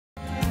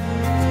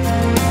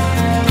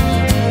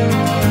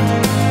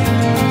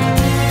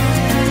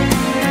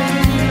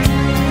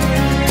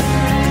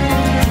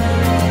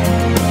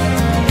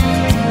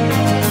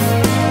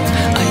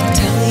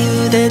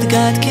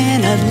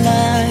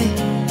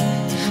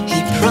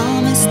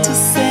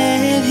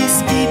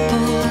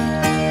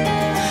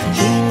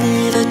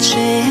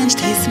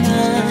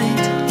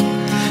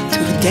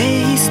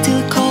Today he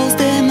still calls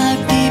them my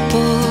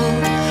people,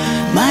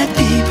 my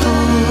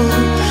people,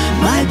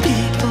 my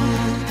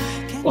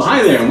people. Well,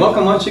 hi there, and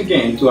welcome once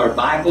again to our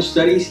Bible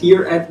studies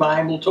here at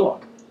Bible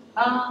Talk.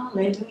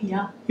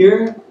 Hallelujah.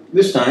 Here,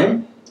 this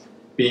time,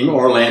 being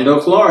Orlando,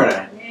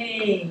 Florida.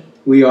 Yay.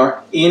 We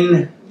are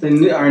in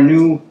our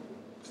new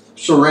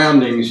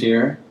surroundings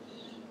here,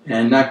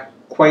 and not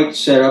quite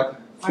set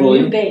up fully.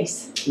 Our new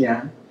base.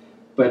 Yeah,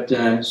 but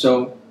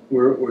so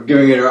we're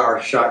giving it our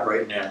shot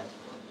right now.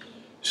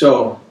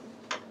 So,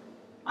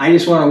 I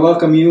just want to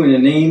welcome you in the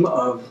name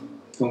of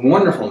the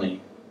wonderful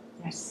name,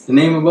 Yes. the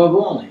name above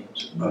all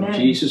names, Amen. of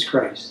Jesus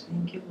Christ.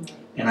 Thank you, Lord.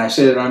 And I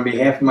say that on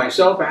behalf of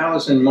myself,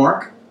 Alice, and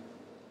Mark,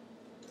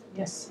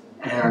 Yes.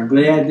 and I'm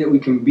glad that we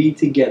can be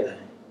together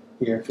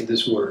here for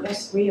this word.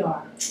 Yes, we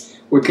are.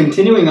 We're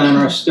continuing on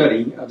our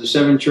study of the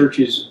seven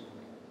churches,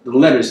 the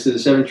letters to the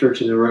seven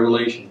churches of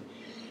Revelation.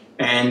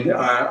 And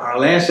our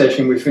last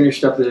session, we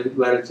finished up the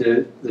letter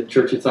to the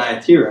church of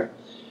Thyatira.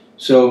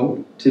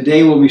 So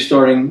today we'll be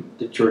starting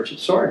the church at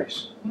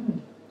Sardis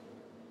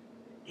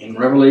in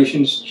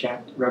Revelation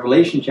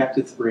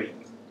chapter 3.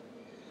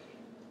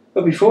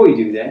 But before we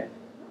do that,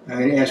 I'm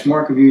going to ask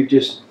Mark if you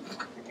just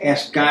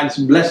ask God's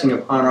blessing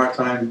upon our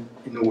time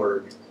in the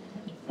Word.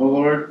 Oh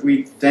Lord,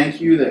 we thank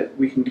you that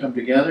we can come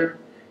together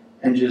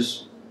and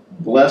just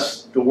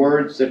bless the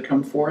words that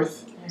come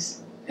forth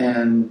Yes.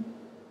 and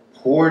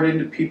pour it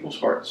into people's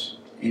hearts.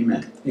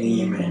 Amen.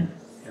 Amen.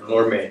 And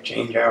Lord, may it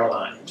change our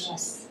lives.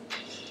 Yes.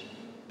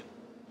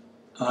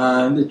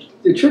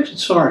 The church at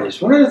Sardis.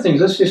 One of the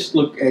things. Let's just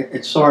look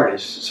at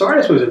Sardis.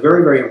 Sardis was a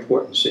very, very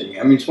important city.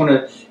 I mean, it's one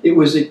of. It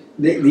was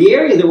the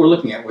area that we're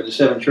looking at, where the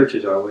seven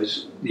churches are,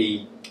 was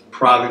the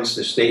province,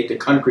 the state, the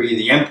country,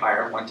 the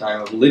empire at one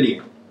time of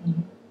Lydia,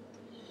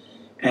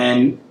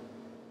 and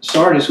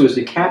Sardis was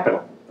the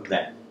capital of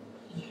that.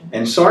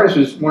 And Sardis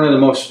was one of the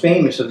most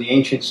famous of the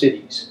ancient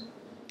cities,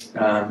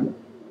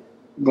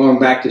 going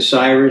back to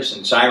Cyrus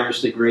and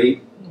Cyrus the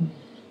Great.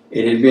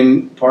 It had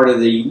been part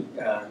of the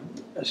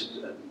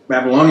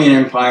Babylonian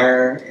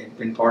Empire, it had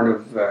been part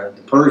of the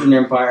Persian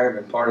Empire, it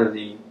had been part of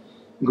the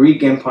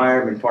Greek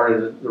Empire, it had been part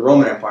of the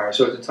Roman Empire.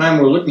 So at the time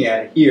we're looking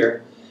at it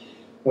here,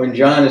 when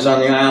John is on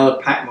the Isle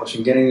of Patmos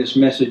and getting this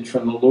message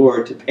from the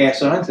Lord to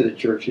pass on to the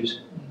churches,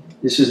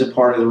 this is a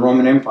part of the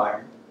Roman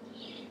Empire.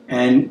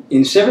 And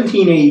in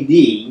 17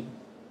 AD,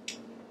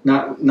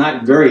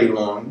 not very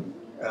long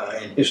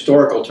in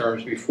historical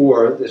terms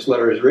before this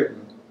letter is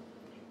written,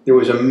 there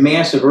was a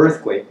massive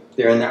earthquake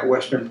there in that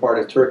western part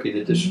of Turkey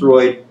that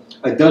destroyed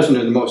a dozen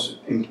of the most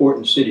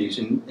important cities,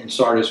 and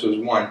Sardis was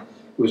one.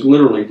 It was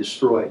literally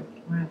destroyed.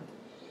 Wow.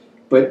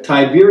 But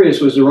Tiberius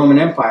was the Roman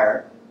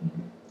Empire.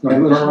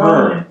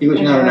 No, he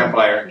was not an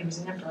empire. He was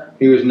an emperor.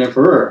 He was an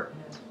emperor.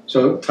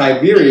 So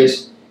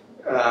Tiberius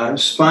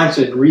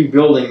sponsored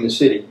rebuilding the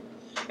city.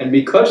 And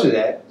because of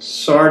that,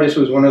 Sardis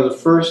was one of the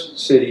first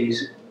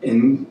cities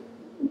in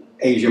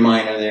Asia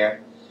Minor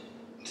there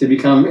to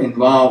become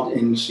involved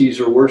in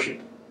Caesar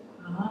worship.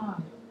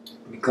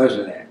 Because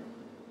of that.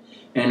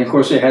 And of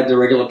course they had the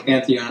regular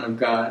pantheon of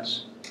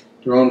gods,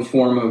 their own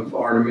form of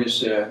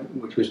Artemis,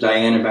 which was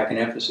Diana back in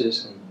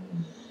Ephesus, and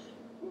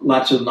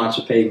lots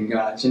of pagan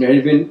gods. And there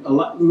had been a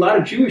lot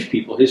of Jewish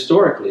people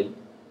historically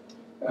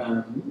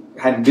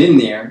had been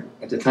there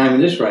at the time of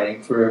this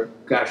writing for,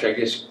 gosh, I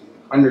guess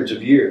hundreds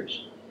of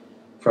years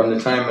from the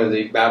time of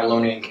the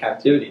Babylonian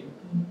captivity.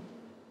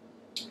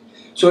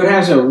 So it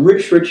has a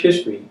rich, rich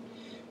history.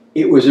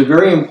 It was a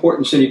very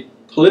important city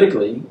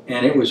politically,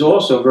 and it was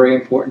also very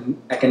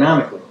important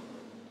economically.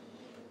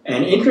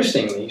 And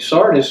interestingly,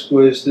 Sardis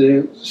was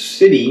the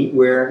city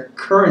where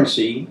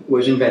currency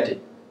was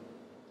invented,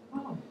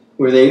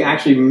 where they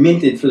actually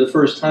minted for the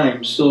first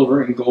time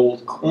silver and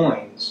gold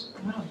coins.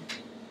 Wow.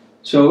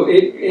 So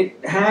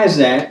it has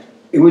that.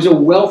 It was a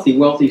wealthy,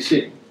 wealthy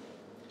city.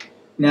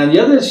 Now the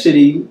other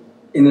city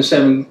in the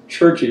seven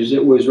churches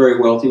that was very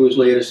wealthy was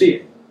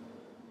Laodicea.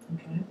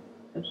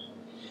 Okay.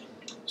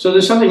 So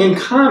there's something in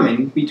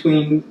common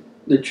between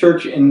the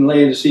church in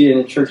Laodicea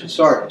and the church at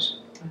Sardis.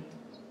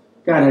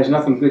 God has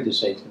nothing good to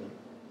say to them.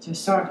 To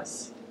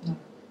Sardis. No.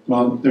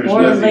 Well, there's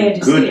Or nothing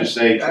Laodicea. good to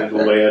say to the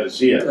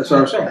Laodicea. That's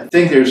what I'm saying. I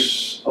think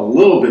there's a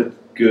little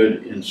bit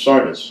good in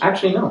Sardis.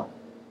 Actually, no.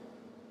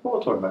 Well,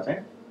 we'll talk about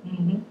that.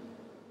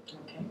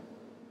 Okay.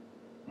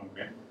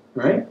 Okay.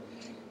 Right?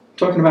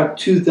 Talking about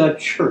to the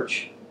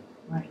church.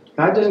 Right.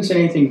 God doesn't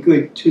say anything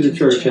good to the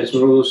church, as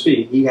we will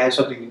see. He has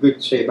something good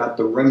to say about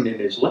the remnant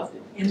that is left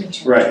in. In the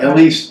church. Right, at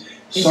least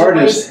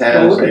Sardis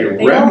has a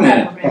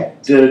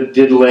remnant.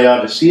 Did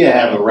Laodicea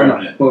have a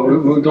remnant? Well,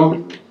 we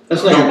don't.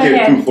 Let's Don't not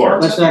get too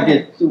far. let's not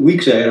get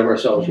weeks ahead of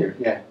ourselves here.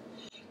 Yeah.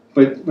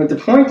 But the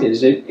point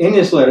is that in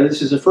this letter,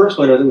 this is the first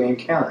letter that we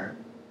encounter,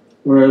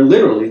 where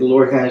literally the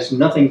Lord has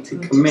nothing to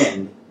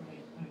commend,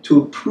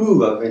 to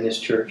approve of in this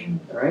church.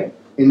 All right,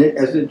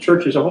 as the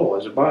church as a whole,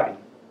 as a body.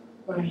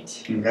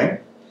 Right. Okay.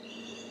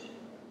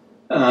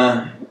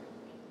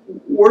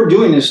 We're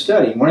doing this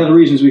study. One of the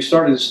reasons we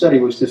started the study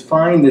was to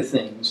find the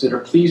things that are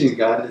pleasing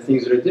God and the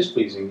things that are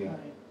displeasing God.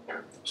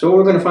 So what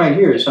we're going to find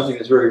here is something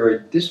that's very,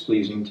 very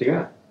displeasing to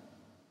God.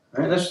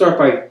 All right, let's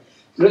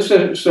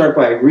start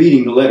by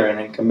reading the letter and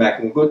then come back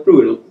and we'll go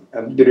through it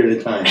a bit at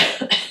a time.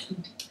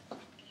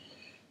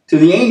 To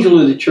the angel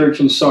of the church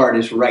in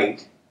Sardis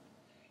write,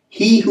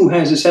 he who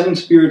has the 7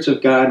 spirits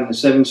of God and the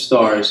 7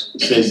 stars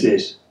says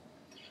this,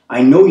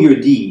 I know your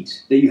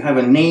deeds, that you have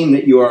a name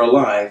that you are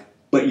alive,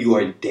 but you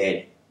are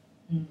dead.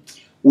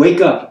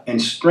 Wake up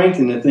and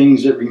strengthen the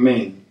things that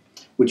remain,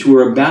 which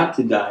were about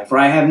to die, for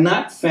I have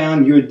not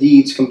found your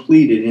deeds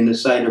completed in the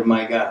sight of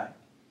my God.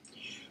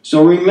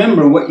 So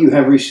remember what you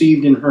have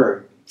received and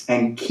heard,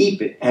 and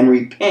keep it, and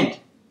repent.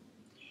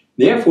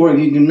 Therefore, if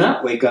you do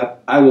not wake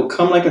up, I will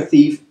come like a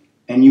thief,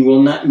 and you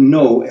will not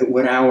know at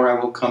what hour I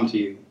will come to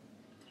you.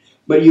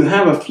 But you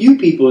have a few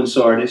people in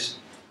Sardis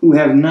who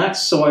have not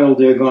soiled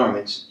their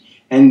garments,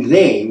 and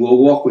they will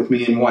walk with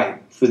me in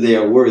white, for they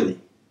are worthy.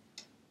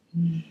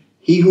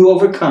 He who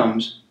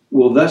overcomes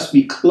will thus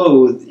be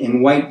clothed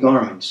in white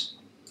garments,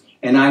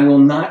 and I will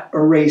not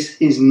erase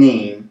his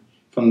name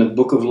from the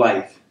book of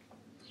life.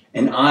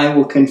 And I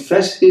will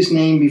confess his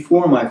name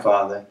before my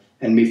Father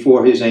and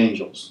before his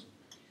angels.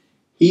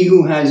 He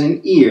who has an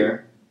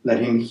ear,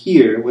 let him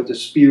hear what the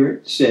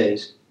Spirit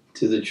says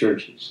to the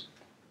churches.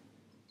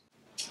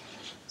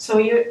 So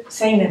you're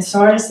saying that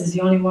Sardis is the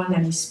only one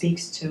that he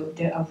speaks to,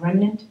 a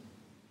remnant?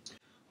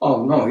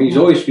 Oh, no, he's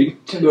always speaking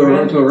to a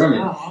remnant.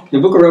 Oh, okay. The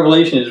book of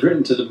Revelation is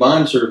written to the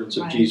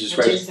bondservants of Jesus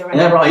Christ, and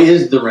that probably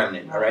is the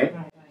remnant, all right?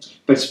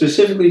 But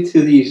specifically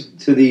to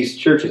these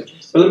churches.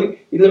 But let me.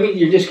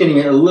 You're just getting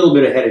a little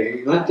bit ahead of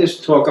you. Let this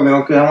talk. I mean,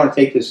 because I want to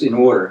take this in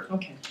order.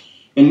 Okay.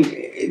 And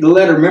the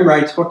letter. Remember,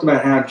 I talked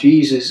about how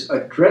Jesus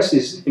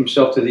addresses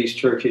himself to these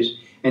churches,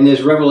 and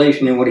there's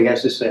revelation in what he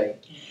has to say.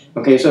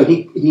 Okay, so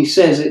he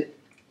says that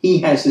he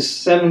has the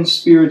 7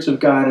 spirits of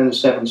God and the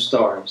 7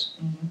 stars.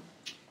 Mm-hmm.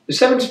 The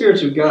 7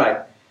 spirits of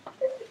God.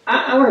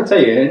 I want to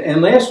tell you.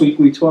 And last week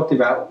we spoke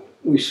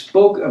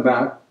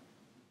about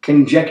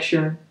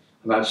conjecture,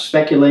 about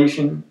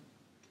speculation.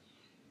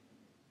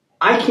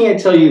 I can't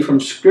tell you from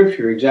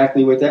Scripture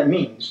exactly what that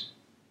means.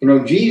 You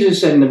know,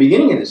 Jesus said in the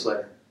beginning of this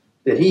letter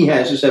that he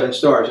has the 7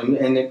 stars.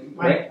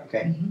 Right?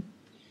 Okay. Mm-hmm.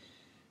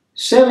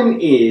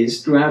 7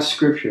 is, throughout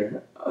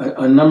Scripture,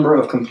 a number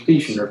of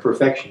completion or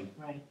perfection.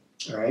 Right.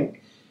 All right?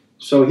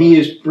 So he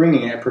is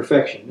bringing that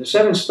perfection. The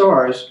 7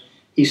 stars,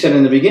 he said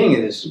in the beginning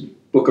of this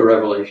book of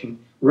Revelation,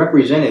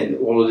 represented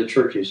all of the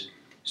churches.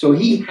 So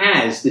he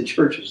has the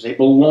churches. They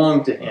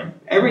belong to him.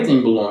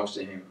 Everything belongs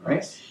to him,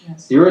 right?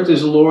 Yes. The earth is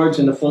the Lord's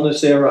and the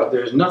fullness thereof.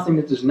 There is nothing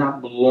that does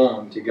not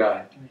belong to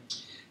God.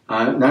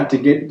 Not to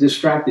get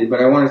distracted, but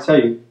I want to tell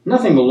you,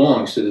 nothing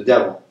belongs to the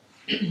devil.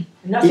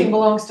 Nothing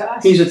belongs to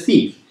us. He's a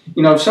thief.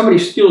 You know, if somebody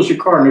steals your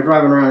car and they're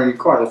driving around in your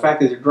car, the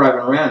fact that they're driving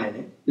around in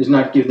it does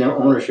not give them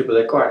ownership of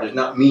that car. It does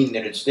not mean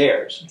that it's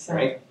theirs,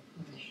 right?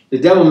 The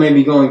devil may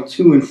be going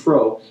to and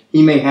fro.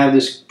 He may have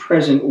this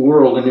present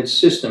world and its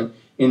system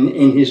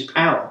in his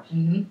power,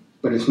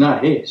 but it's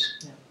not his.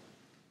 No.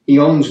 He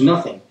owns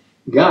nothing.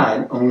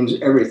 God owns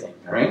everything,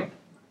 all right?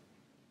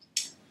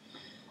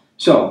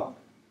 So,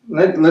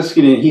 let's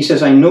get in. He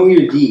says, I know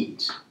your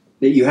deeds,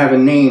 that you have a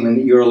name and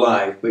that you're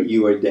alive, but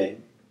you are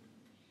dead.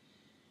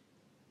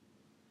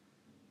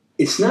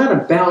 It's not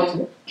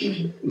about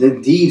the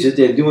deeds that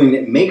they're doing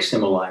that makes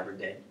them alive or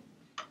dead,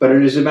 but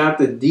it is about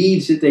the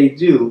deeds that they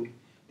do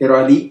that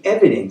are the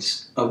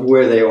evidence of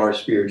where they are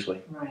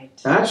spiritually. Right.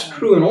 That's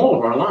true in all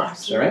of our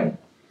lives, all right?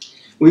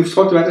 We've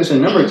talked about this a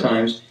number of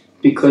times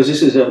because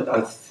this is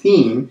a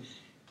theme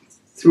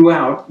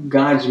throughout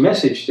God's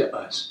message to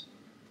us.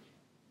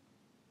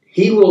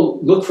 He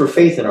will look for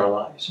faith in our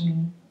lives.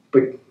 Mm-hmm.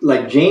 But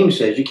like James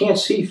says, you can't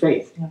see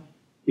faith. No.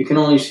 You can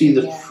only see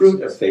the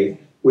fruit of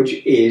faith,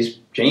 which is,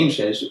 James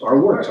says, our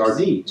works, our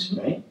deeds,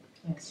 right?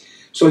 Yes.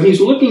 So he's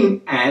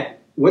looking at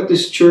what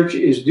this church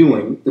is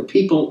doing, the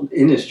people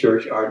in this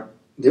church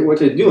what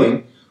they're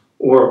doing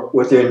or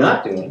what they're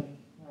not doing.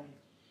 Right.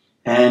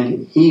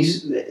 And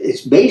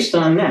it's based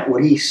on that,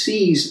 what he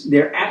sees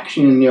their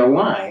action in their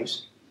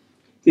lives,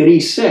 that he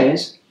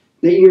says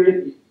that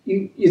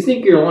you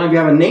think you're alive, you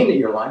have a name that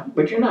you're alive,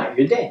 but you're not,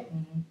 you're dead.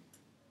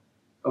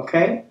 Mm-hmm.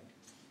 Okay?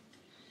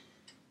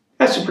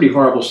 That's a pretty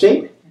horrible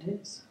statement. It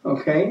is.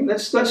 Okay?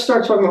 Let's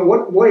start talking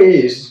about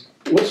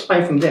what's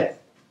life and death.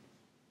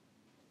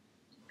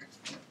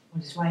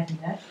 What is life and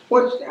death?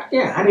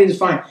 How do you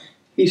define?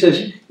 He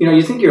says,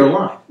 you think you're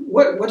alive.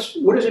 What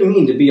does it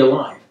mean to be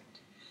alive?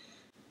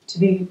 To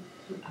be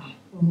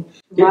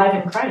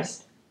alive in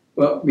Christ.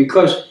 Well,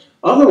 because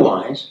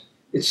otherwise,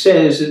 it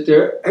says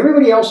that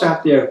everybody else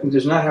out there who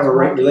does not have a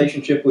right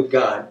relationship with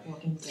God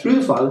through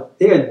the Father,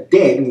 they are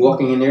dead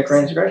walking in their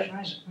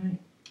transgressions. Right.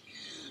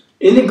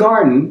 In the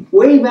garden,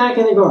 way back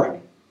in the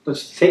garden,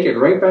 let's take it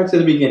right back to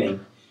the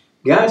beginning.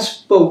 God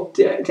spoke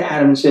to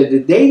Adam and said, the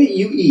day that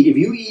you eat, if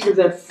you eat of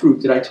that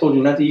fruit that I told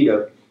you not to eat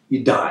of,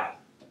 you die.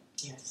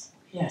 Yes.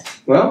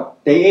 Yes. Well,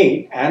 they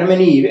ate. Adam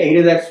and Eve ate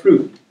of that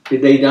fruit.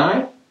 Did they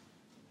die?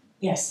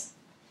 Yes.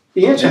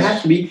 The answer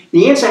has to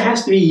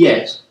be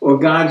yes, or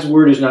God's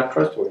word is not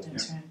trustworthy.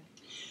 That's right.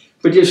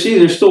 But you see,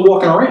 they're still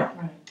walking around.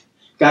 Right.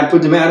 God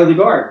put them out of the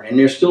garden, and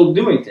they're still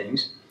doing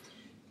things.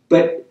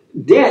 But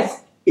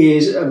death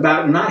is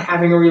about not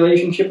having a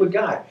relationship with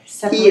God.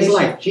 He is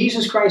life.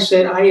 Jesus Christ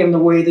said, I am the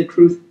way, the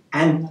truth,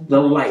 and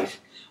the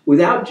life.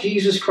 Without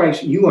Jesus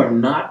Christ, you are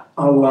not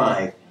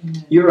alive.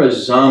 You're a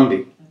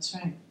zombie. That's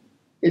right.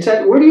 It's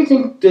that. Where do you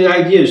think the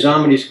idea of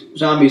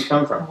zombies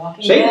come from?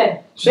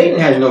 Satan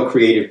has no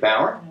creative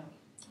power. No.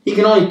 He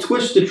can only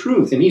twist the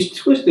truth, and he's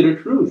twisted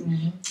the truth.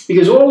 Mm-hmm.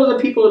 Because all of the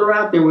people that are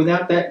out there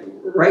without that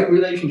right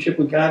relationship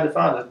with God the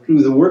Father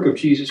through the work of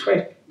Jesus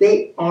Christ,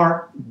 they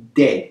are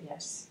dead.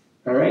 Yes.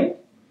 All right?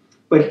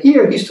 But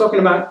here he's talking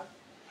about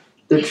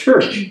the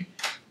church.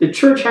 The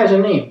church has a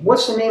name.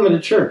 What's the name of the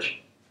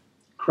church?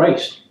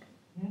 Christ.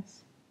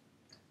 Yes.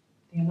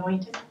 The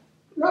anointed?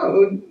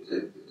 No,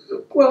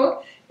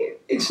 well,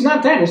 it's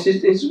not that.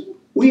 It's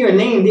we are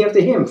named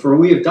after him, for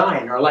we have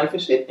died, and our life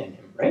is hidden in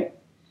him, right?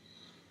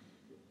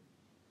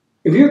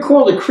 If you're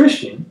called a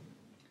Christian,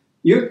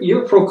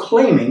 you're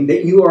proclaiming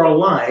that you are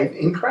alive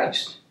in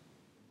Christ.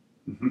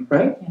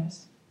 Right?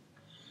 Yes.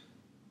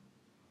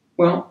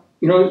 Well,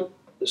 you know,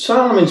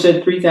 Solomon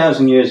said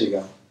 3,000 years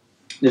ago,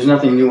 there's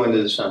nothing new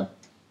under the sun.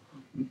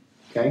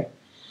 Okay?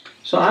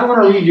 So I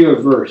want to read you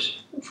a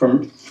verse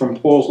from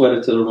Paul's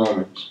letter to the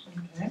Romans.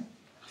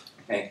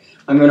 Okay?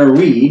 I'm going to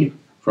read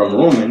from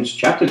Romans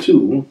chapter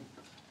 2.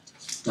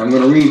 I'm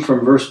going to read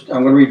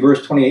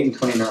verse 28 and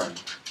 29.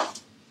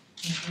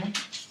 Okay.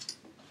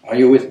 Are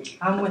you with me?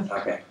 I'm with you.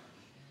 Okay.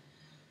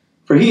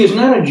 For he is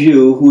not a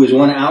Jew who is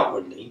one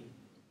outwardly,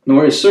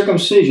 nor is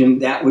circumcision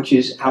that which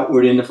is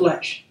outward in the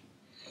flesh.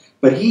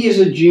 But he is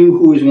a Jew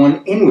who is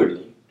one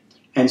inwardly,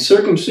 and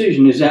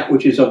circumcision is that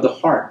which is of the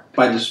heart,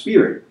 by the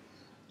Spirit,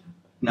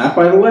 not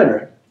by the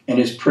letter, and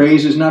his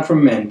praise is not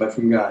from men, but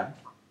from God.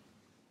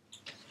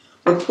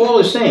 What Paul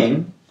is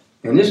saying,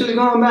 and this is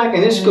going back,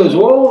 and this goes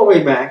all the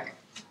way back,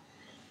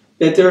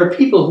 that there are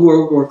people who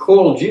are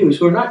called Jews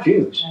who are not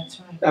Jews.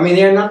 That's right. I mean,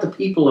 they are not the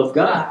people of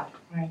God.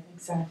 Right,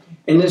 exactly.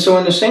 And then, so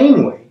in the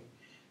same way,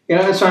 you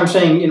know, that's why I'm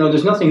saying, you know,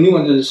 there's nothing new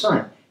under the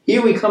sun.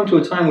 Here we come to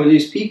a time where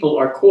these people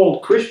are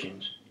called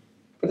Christians,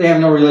 but they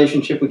have no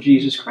relationship with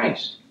Jesus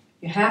Christ.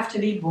 You have to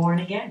be born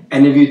again.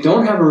 And if you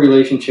don't have a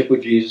relationship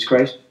with Jesus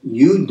Christ,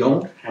 you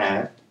don't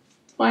have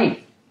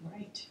life.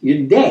 Right.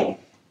 You're dead.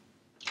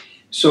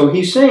 So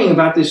he's saying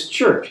about this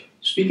church,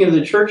 speaking of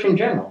the church in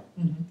general,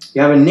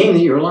 you have a name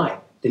that you're alive.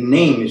 The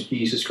name is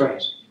Jesus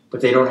Christ. But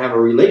they don't have a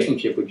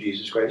relationship with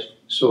Jesus Christ,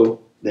 so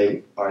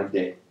they are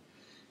dead.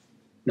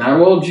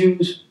 Not all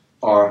Jews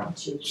are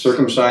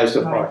circumcised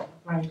of heart.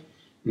 Right.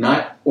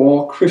 Not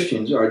all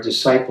Christians are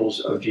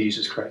disciples of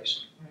Jesus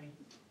Christ.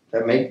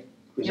 Right.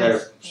 Is that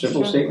a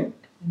simple statement?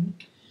 Mm-hmm.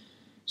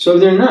 So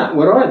they're not.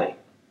 What are they?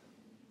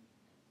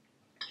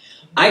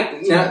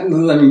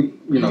 Let me,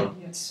 you know,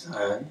 Yes.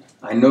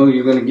 I know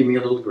you're going to give me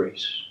a little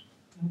grace.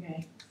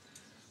 Okay.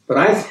 But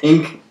I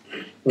think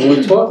when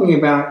we're talking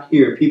about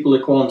here, people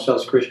that call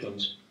themselves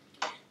Christians,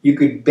 you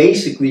could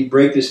basically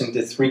break this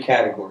into three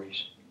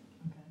categories.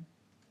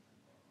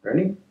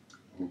 Ready?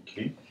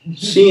 Okay.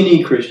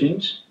 C&E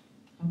Christians,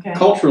 Okay.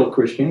 cultural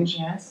Christians.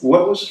 Yes.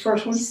 What was the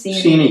first one?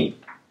 C&E.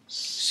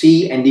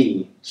 C and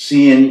E.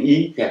 C and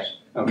E? Yes.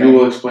 Okay. You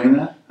will explain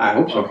that? I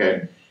hope so.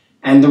 Okay.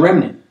 And the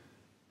remnant.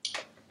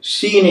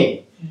 C and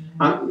E.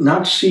 Mm-hmm.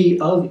 Not C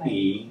of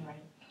E, Right.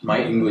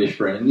 my English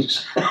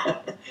friends.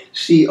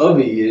 C of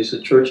E is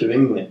the Church of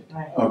England.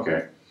 Right.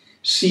 Okay.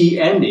 C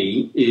and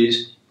E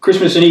is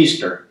Christmas and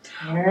Easter.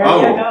 There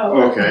you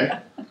go. Okay.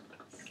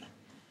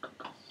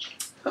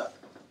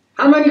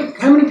 How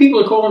many people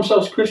that call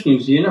themselves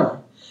Christians do you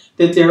know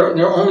that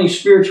their only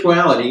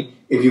spirituality,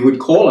 if you would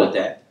call it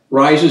that,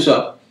 rises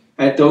up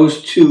at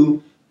those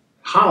two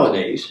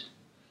holidays?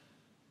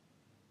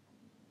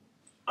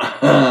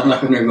 I'm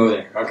not going to go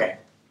there. Okay.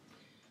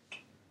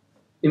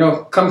 You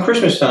know, come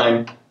Christmas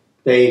time,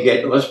 they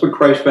get, let's put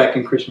Christ back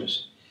in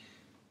Christmas.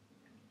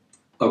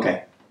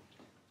 Okay.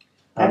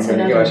 That's I'm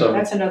gonna give myself-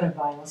 that's another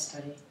Bible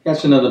study.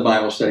 That's another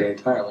Bible study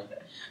entirely.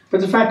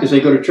 But the fact is, they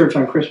go to church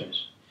on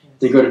Christmas.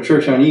 They go to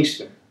church on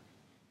Easter.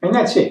 And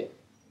that's it.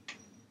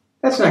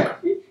 That's not,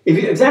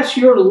 if that's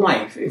your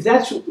life, if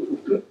that's,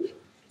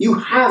 you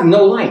have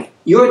no life.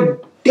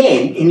 You're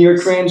dead in your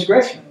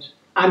transgressions.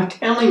 I'm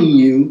telling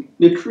you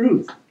the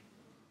truth.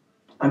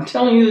 I'm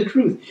telling you the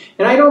truth.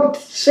 And I don't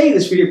say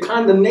this for your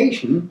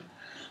condemnation.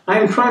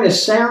 I'm trying to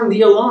sound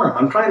the alarm.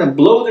 I'm trying to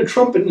blow the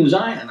trumpet in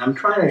Zion. I'm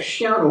trying to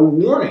shout a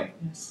warning.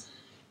 Yes.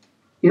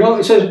 You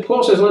know,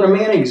 Paul says, let a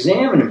man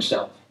examine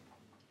himself.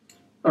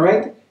 All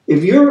right?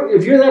 If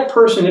you're that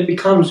person that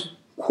becomes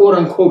quote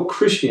unquote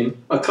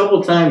Christian a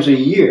couple times a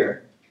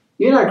year,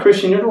 you're not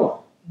Christian at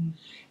all.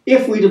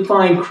 If we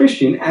define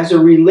Christian as a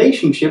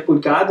relationship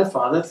with God the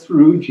Father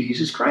through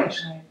Jesus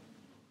Christ. Right.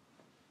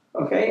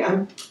 Okay?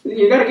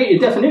 You got to get your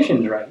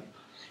definitions right.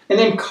 And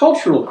then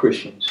cultural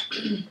Christians.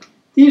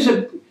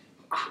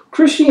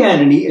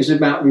 Christianity is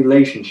about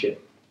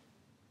relationship.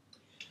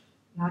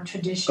 Not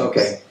traditions.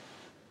 Okay.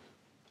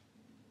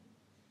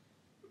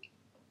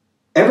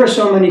 Ever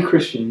so many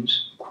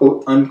Christians,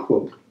 quote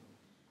unquote,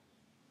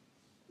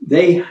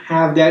 they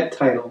have that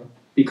title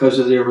because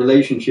of their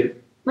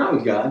relationship, not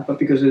with God, but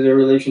because of their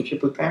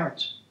relationship with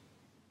parents.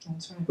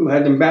 That's right. who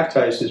had them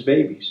baptized as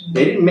babies.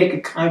 They didn't make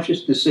a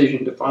conscious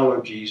decision to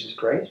follow Jesus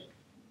Christ.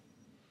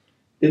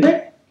 Did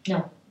they?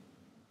 No.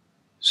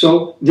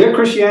 So their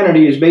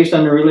Christianity is based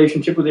on their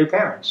relationship with their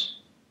parents.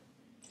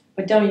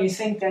 But don't you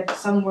think that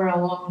somewhere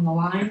along the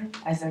line,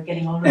 as they're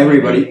getting older,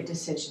 Everybody- they make a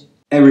decision?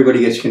 Everybody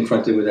gets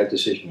confronted with that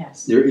decision.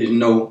 Yes. There is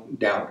no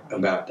doubt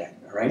about that,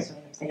 all right? So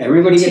if they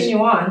Everybody gets-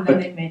 continue on, then but-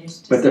 they've made a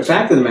decision. But the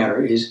fact of the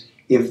matter is,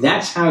 if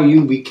that's how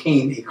you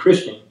became a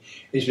Christian,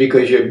 is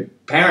because your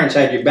parents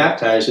had you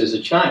baptized as a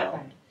child,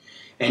 Right.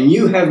 and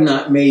you have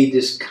not made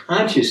this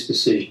conscious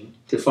decision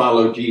to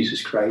follow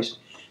Jesus Christ,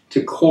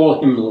 to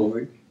call Him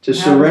Lord, to Have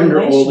a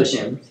surrender all to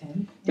relationship Him, with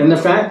him. then the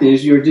fact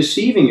is you're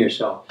deceiving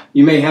yourself.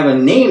 You may have a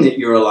name that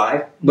you're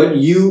alive, but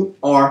you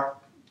are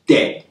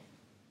dead.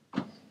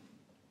 Does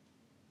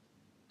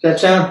that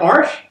sound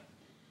harsh?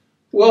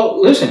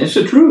 Well, listen, it's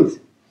the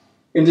truth.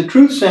 If the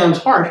truth sounds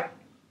harsh,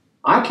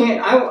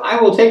 I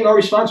will take no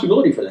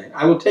responsibility for that.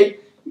 I will take,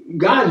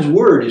 God's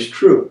word is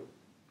true.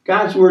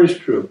 God's word is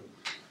true.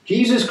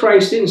 Jesus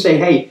Christ didn't say,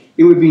 hey,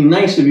 it would be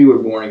nice if you were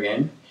born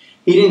again.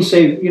 He didn't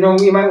say, you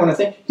might want to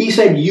think. He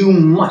said, you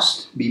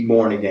must be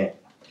born again.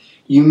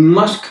 You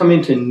must come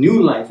into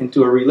new life,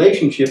 into a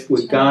relationship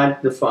with God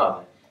the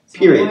Father.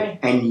 Period. Right.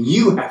 And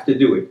you have to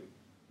do it.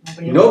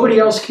 Nobody Nobody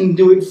else can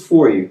do it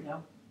for you.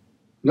 No.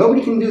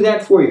 Nobody can do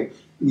that for you.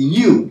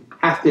 You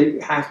have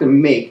to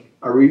make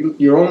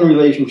your own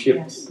relationship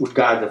Yes. with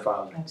God the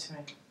Father That's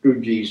right.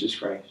 through Jesus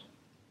Christ.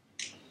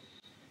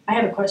 I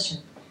have a question.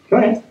 Go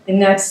ahead.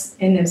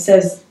 And it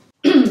says,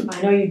 I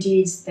know your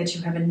deeds, that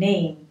you have a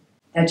name,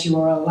 that you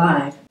are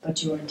alive,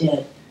 but you are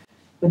dead.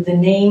 With the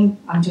name,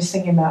 I'm just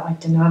thinking about like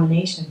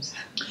denominations.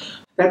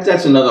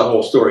 That's another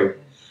whole story.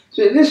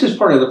 So this is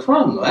part of the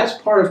problem, though. That's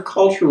part of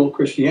cultural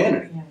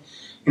Christianity.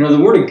 Yeah. The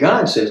Word of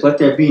God says, let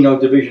there be no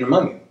division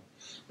among you.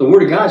 The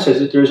Word of God says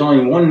that there's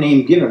only one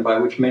name given by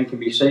which men can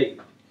be saved.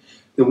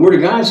 The Word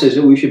of God says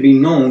that we should be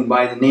known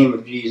by the name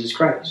of Jesus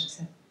Christ.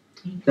 That's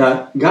it.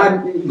 Now,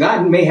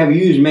 God may have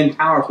used men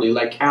powerfully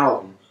like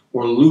Calvin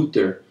or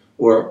Luther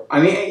or,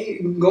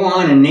 go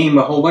on and name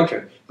a whole bunch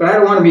of, but I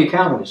don't want to be a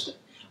Calvinist.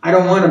 I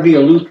don't want to be a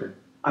Lutheran.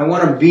 I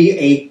want to be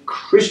a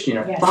Christian,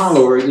 a Yes.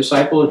 follower, a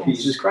disciple of Yes.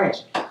 Jesus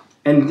Christ.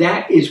 And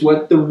that is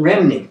what the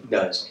remnant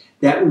does.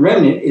 That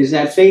remnant is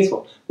that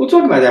faithful. We'll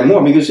talk about that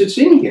more because it's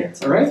in here,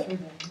 It's all right? through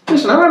there.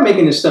 Listen, I'm not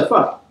making this stuff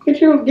up. Get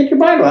your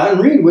Bible out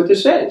and read what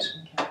this says.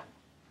 Okay.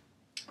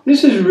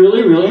 This is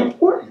really, really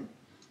important.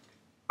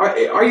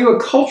 Are you a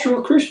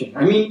cultural Christian?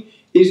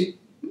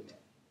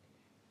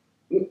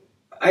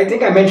 I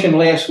think I mentioned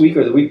last week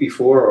or the week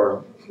before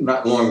or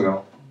not long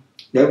ago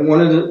that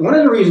one of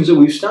the reasons that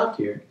we've stopped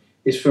here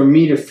is for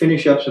me to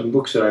finish up some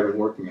books that I've been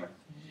working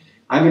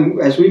on.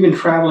 As we've been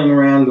traveling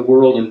around the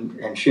world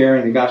and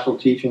sharing the gospel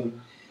teaching,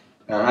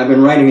 I've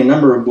been writing a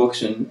number of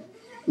books and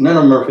none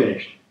of them are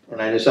finished.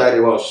 And I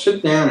decided, well,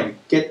 sit down and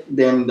get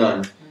them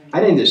done. I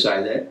didn't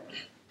decide that.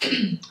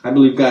 I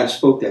believe God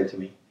spoke that to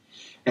me.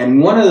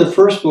 And one of the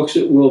first books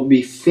that will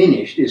be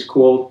finished is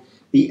called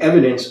The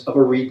Evidence of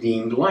a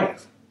Redeemed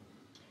Life.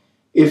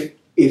 If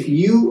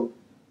you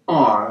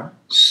are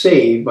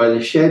saved by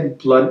the shed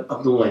blood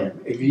of the Lamb,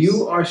 if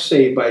you are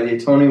saved by the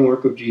atoning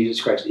work of Jesus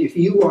Christ, if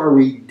you are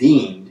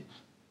redeemed,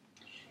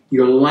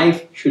 your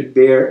life should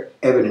bear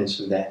evidence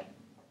of that.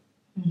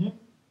 Mm-hmm.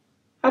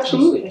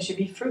 Absolutely. There should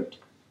be fruit.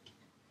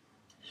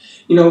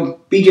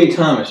 B.J.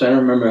 Thomas, I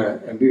don't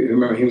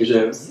remember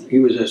he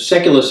was a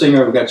secular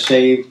singer who got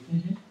saved,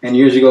 and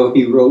years ago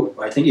he wrote,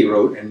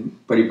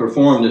 but he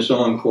performed a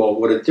song called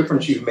What a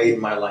Difference You've Made in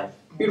My Life.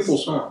 Beautiful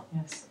song.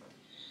 Yes.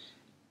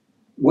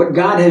 What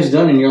God has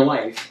done in your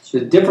life,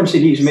 the difference that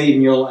He's made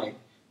in your life,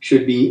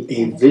 should be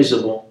a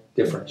visible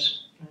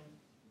difference.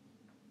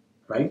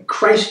 Right?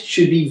 Christ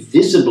should be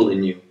visible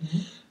in you. Mm-hmm.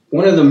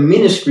 One of the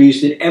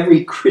ministries that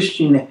every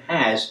Christian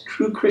has,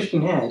 true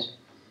Christian has,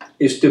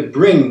 is to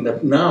bring the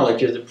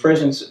knowledge of the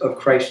presence of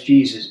Christ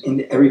Jesus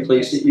into every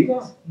place that you go.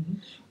 Mm-hmm.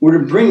 We're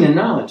to bring the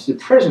knowledge, the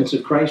presence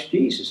of Christ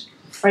Jesus.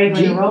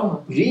 Fragrant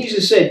aroma.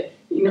 Jesus said,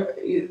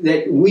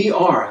 that we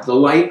are the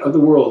light of the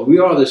world. We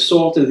are the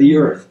salt of the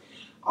earth.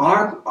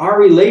 Our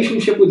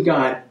relationship with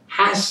God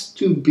has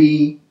to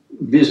be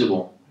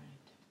visible.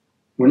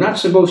 We're not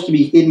supposed to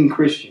be hidden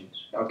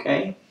Christians,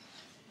 okay?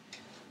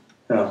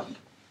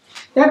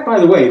 That, by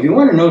the way, if you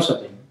want to know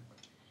something,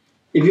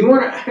 if you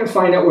want to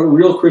find out what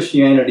real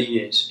Christianity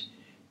is,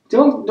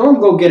 don't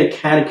go get a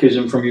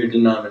catechism from your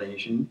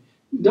denomination.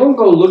 Don't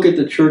go look at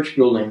the church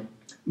building.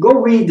 Go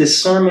read the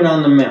Sermon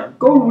on the Mount.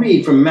 Go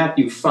read from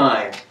Matthew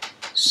 5,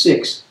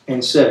 6,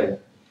 and 7.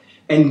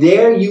 And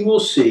there you will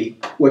see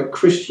what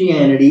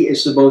Christianity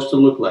is supposed to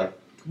look like.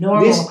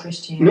 Normal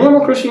Christianity.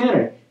 Normal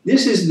Christianity.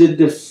 This is the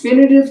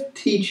definitive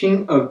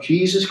teaching of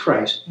Jesus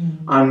Christ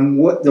on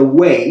what the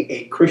way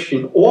a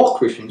Christian, all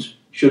Christians,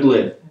 should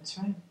live. That's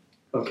right.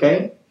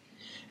 Okay?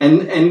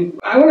 And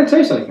I want to tell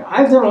you something.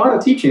 I've done a lot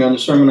of teaching on the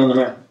Sermon on the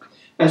Mount.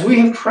 As we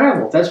have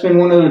traveled, that's been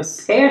one of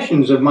the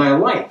passions of my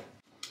life,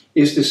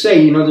 is to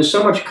say, there's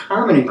so much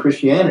common in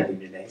Christianity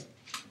today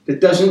that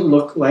doesn't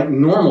look like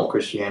normal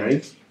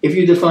Christianity. If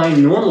you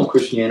define normal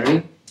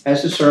Christianity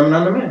as the Sermon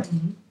on the Mount.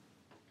 Mm-hmm.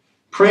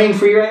 Praying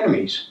for your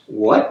enemies.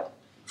 What?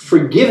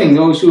 Forgiving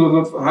those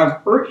who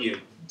have hurt you.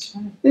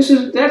 That's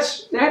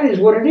right. That is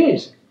what it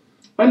is.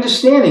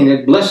 Understanding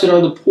that blessed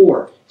are the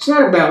poor. It's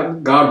not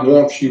about God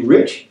wants you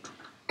rich.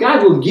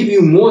 God will give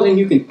you more than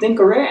you can think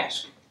or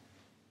ask.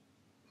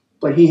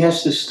 But he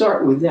has to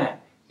start with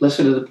that.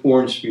 Blessed are the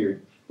poor in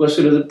spirit. Blessed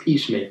are the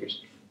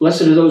peacemakers.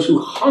 Blessed are those who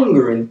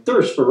hunger and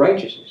thirst for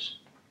righteousness.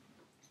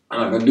 I'm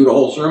not going to do the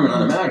whole Sermon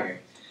on the Mount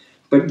here.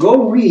 But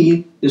go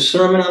read the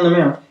Sermon on the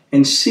Mount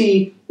and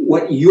see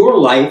what your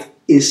life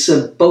is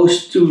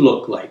supposed to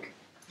look like.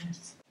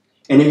 Yes.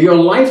 And if your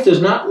life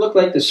does not look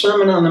like the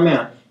Sermon on the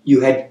Mount,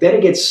 you had better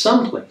get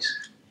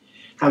someplace,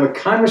 have a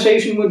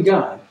conversation with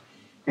God,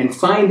 and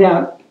find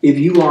out if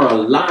you are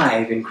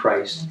alive in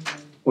Christ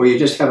or you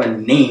just have a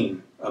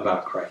name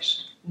about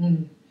Christ.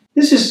 Mm.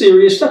 This is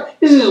serious stuff.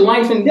 This is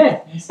life and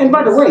death. Yes, And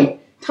by the way,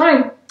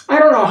 time, I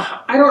don't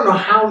know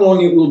how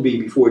long it will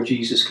be before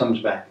Jesus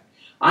comes back.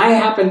 I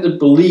happen to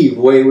believe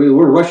we're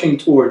rushing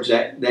towards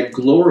that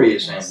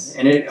glorious Yes.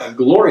 end, and a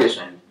glorious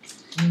end.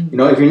 Mm. You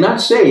know, if you're not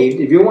saved,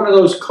 if you're one of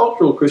those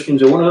cultural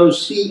Christians or one of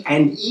those C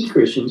and E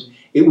Christians,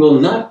 it will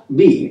not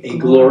be a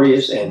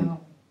glorious end.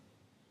 No.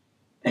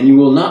 And you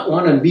will not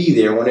want to be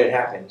there when it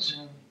happens.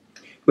 No.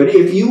 But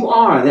if you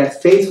are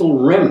that faithful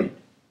remnant,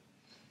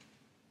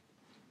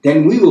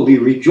 then we will be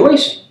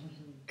rejoicing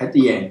at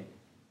the end.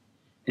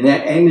 And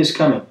that end is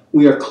coming.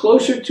 We are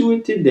closer to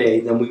it today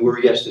than we were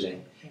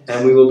yesterday. Yes.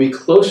 And we will be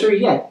closer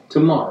yet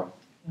tomorrow.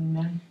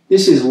 Amen.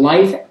 This is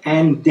life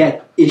and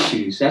death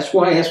issues. That's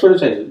what it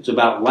says. It's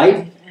about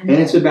life and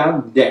it's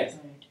about death.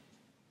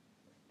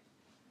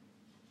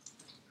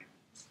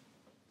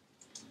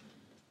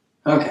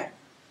 Okay.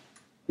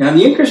 Now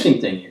the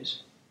interesting thing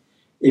is,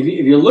 if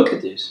you look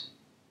at this,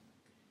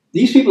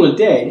 these people are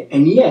dead,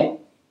 and yet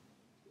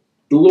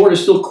the Lord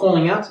is still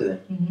calling out to them.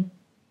 Mm-hmm.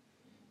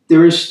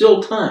 There is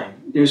still time.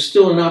 There's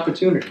still an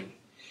opportunity.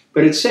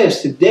 But it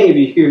says, today if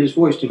you hear his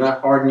voice, do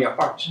not harden your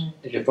hearts,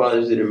 as your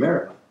fathers did in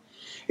Meribah.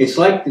 It's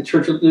like the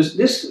church of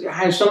this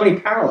has so many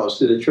parallels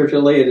to the church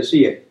of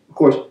Laodicea. Of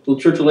course, the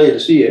church of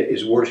Laodicea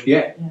is worse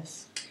yet.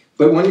 Yes.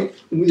 But when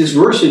this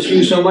verse is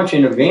used so much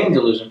in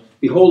evangelism,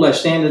 behold, I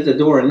stand at the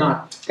door and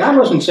knock. God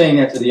wasn't saying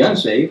that to the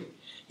unsaved.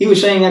 He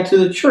was saying that to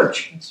the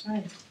church. That's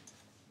right.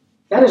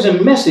 That is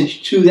a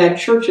message to that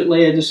church at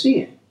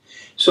Laodicea.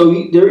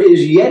 So there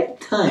is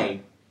yet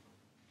time.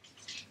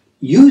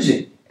 Use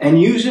it, and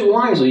use it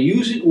wisely.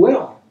 Use it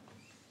well.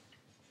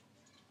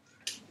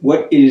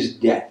 What is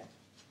death?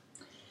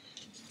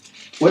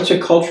 What's a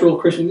cultural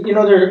Christian? You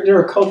know, there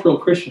are cultural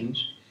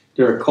Christians.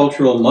 There are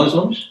cultural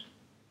Muslims.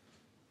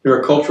 There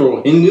are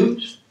cultural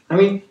Hindus. I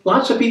mean,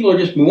 lots of people are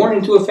just born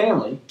into a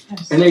family,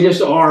 Yes. and they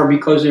just are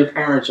because their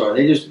parents are.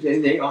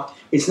 They are.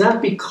 It's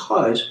not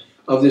because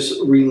of this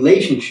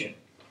relationship.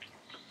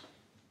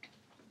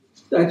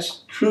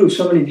 That's true of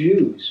so many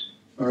Jews.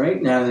 All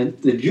right? Now,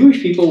 the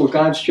Jewish people were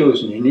God's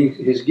chosen, and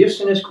his gifts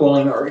and his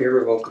calling are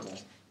irrevocable.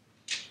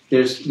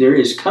 There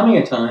is coming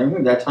a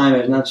time, that time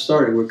has not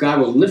started, where God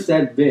will lift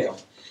that veil,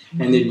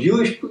 and the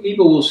Jewish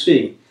people will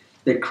see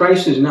that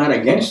Christ is not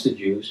against the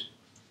Jews,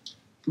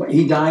 but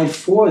he died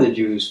for the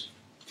Jews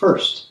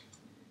first.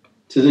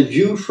 To the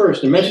Jew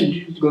first. The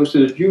message goes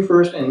to the Jew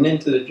first and then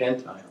to the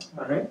Gentile.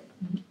 All right?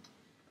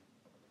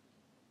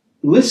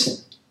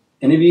 Listen.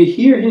 And if you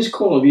hear his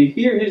call, if you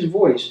hear his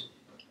voice,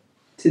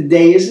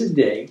 today is the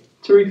day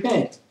to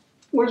repent.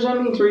 What does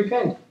that mean, to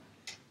repent?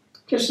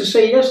 Just to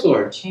say, yes,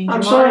 Lord. Change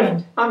I'm your sorry.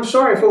 mind. I'm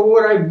sorry for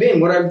what I've been,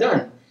 what I've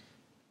done.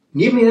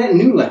 Give me that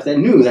new life,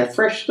 that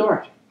fresh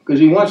start. Because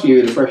he wants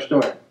you to fresh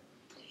start.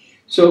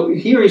 So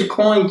here he's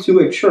calling to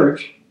a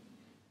church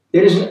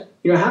that isn't,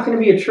 how can it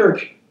be a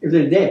church if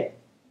they're dead?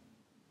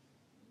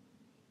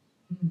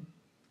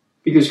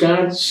 Because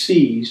God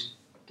sees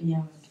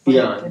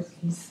beyond.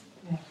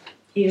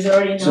 He's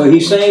already known. So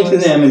he's saying to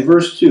them in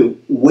verse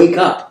 2, wake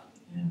up.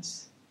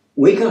 Yes.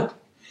 Wake up.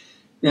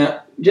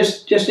 Now,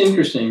 just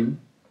interesting,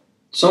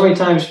 so many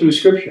times through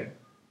Scripture,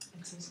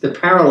 the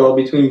parallel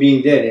between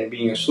being dead and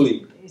being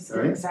asleep. All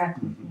right?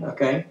 Exactly. Yeah.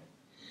 Okay?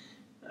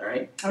 All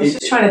right? I was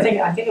just trying to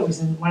think, I think it was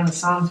in one of the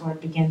Psalms where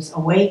it begins,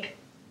 awake,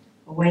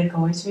 awake,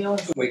 O Israel.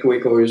 Wake,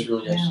 awake, O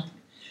Israel, yes.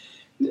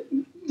 Yeah.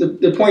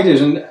 The point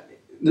is,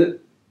 the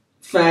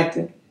fact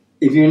that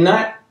if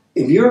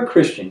you're a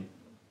Christian,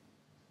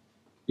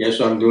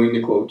 yes, I'm doing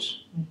the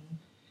quotes. Mm-hmm.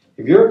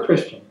 If you're a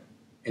Christian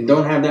and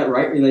don't have that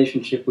right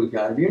relationship with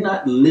God, if you're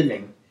not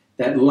living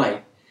that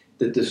life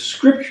that the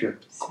Scripture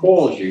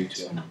calls you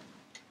to,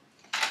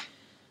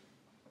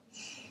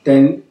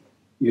 then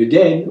you're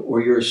dead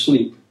or you're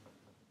asleep.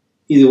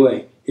 Either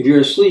way, if you're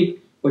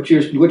asleep, what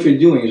you're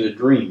doing is a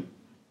dream.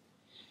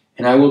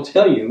 And I will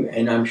tell you,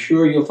 and I'm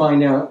sure you'll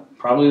find out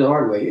probably the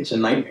hard way, it's a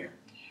nightmare.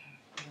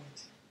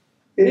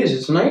 It is,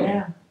 it's a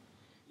nightmare. Yeah.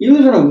 You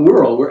live in a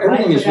world where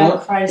everything is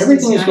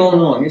going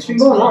wrong. It's been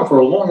going on for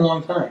a long,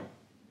 long time.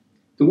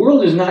 The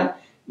world,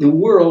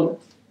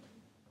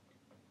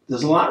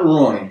 there's a lot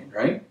wrong in it,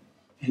 right?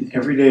 And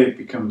every day it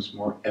becomes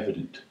more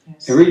evident.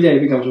 Yes. Every day it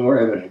becomes more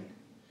evident.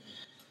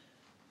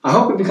 I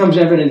hope it becomes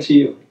evident to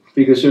you,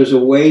 because there's a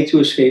way to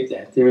escape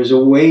that. There is a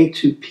way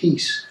to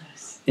peace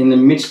in the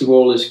midst of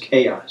all this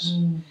chaos.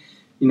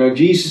 You know,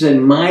 Jesus said,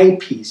 my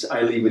peace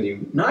I leave with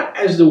you. Not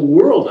as the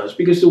world does,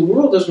 because the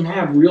world doesn't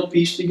have real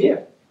peace to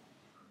give.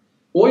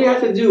 All you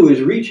have to do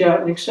is reach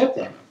out and accept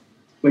that.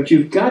 But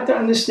you've got to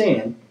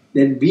understand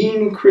that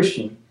being a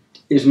Christian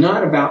is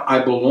not about I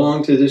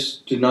belong to this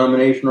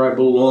denomination or I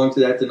belong to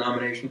that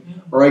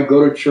denomination or I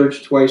go to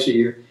church twice a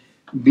year.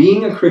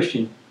 Being a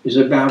Christian is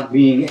about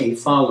being a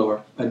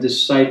follower, a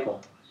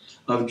disciple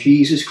of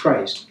Jesus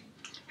Christ.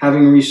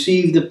 Having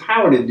received the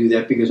power to do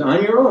that, because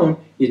on your own,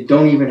 you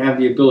don't even have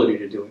the ability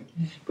to do it.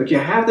 But you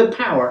have the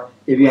power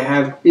if you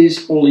have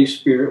His Holy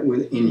Spirit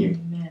within you.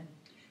 Amen.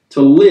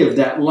 To live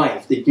that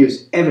life that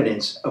gives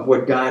evidence of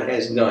what God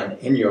has done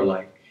in your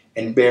life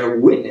and bear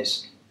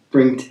witness,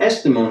 bring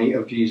testimony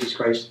of Jesus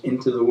Christ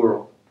into the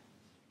world.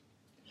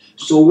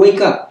 So wake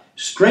up,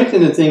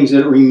 strengthen the things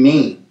that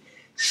remain.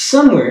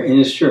 Somewhere in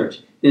this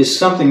church, there's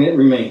something that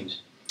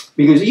remains.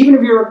 Because even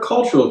if you're a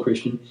cultural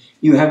Christian,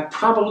 you have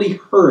probably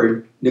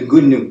heard the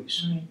good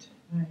news.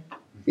 Right.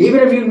 Even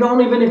if you've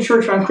only been in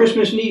church on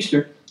Christmas and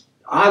Easter,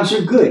 odds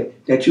are good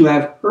that you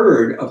have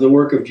heard of the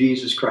work of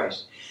Jesus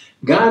Christ.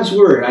 God's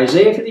word,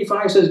 Isaiah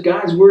 55 says,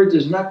 God's word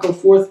does not go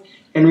forth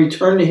and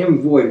return to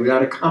Him void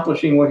without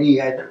accomplishing what He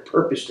had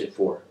purposed it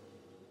for.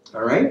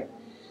 All right?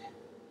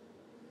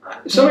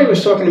 Somebody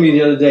was talking to me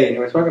the other day, and they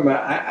were talking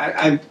about,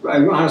 I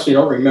honestly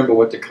don't remember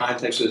what the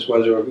context of this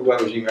was or who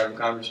I was even having a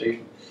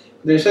conversation.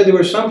 They said they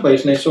were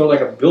someplace and they saw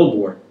like a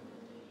billboard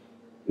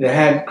that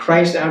had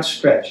Christ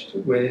outstretched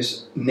with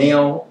His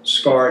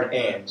nail-scarred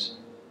hands.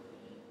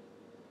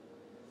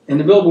 And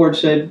the billboard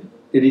said,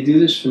 did He do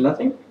this for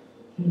nothing?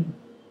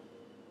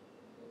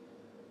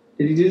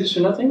 Did He do this for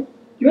nothing? Do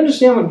you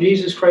understand what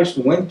Jesus Christ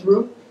went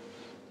through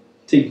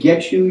to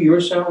get you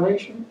your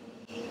salvation?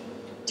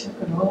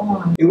 Took it all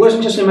on. It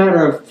wasn't just a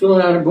matter of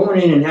filling out,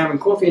 going in and having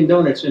coffee and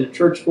donuts in a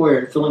church foyer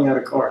and filling out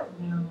a card.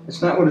 No.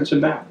 That's not what it's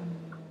about.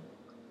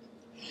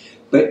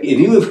 But if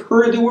you have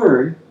heard the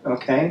word,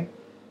 okay,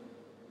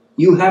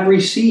 you have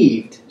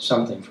received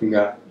something from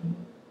God.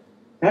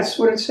 That's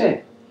what it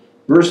said.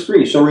 Verse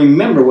 3, so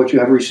remember what you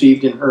have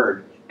received and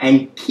heard,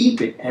 and keep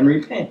it and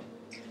repent.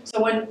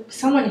 So when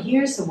someone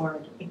hears the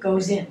word, it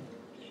goes in.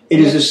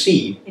 It is a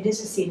seed. It is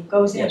a seed. It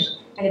goes in. Yes.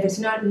 And if it's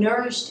not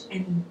nourished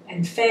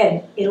and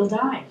fed, it'll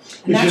die. And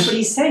It's that's just- what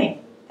He's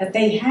saying. That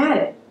they had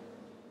it.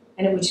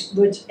 And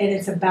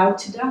it's about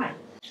to die.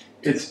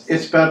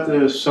 It's about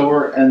the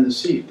sower and the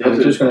seed. I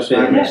was just going to say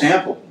an that.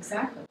 example.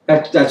 Exactly.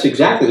 That's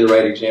exactly the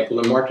right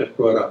example that Mark just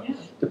brought up. Yeah.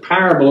 The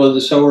parable of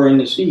the sower and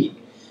the seed.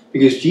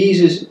 Because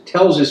Jesus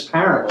tells this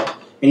parable,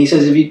 and He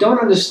says, if you don't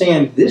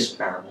understand this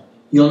parable,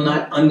 you'll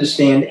not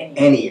understand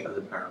any of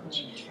the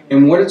parables.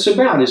 And what it's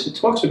about is it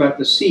talks about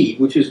the seed,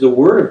 which is the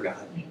Word of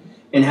God,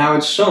 and how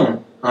it's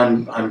sown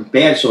on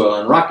bad soil,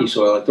 on rocky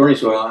soil, on thorny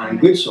soil, on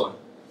good soil.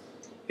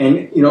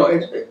 And, you know,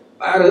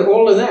 out of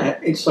all of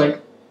that, it's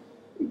like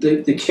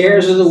the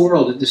cares of the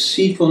world, the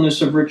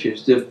deceitfulness of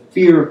riches, the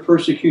fear of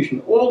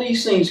persecution, all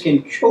these things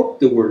can choke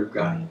the Word of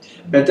God.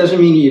 That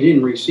doesn't mean you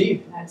didn't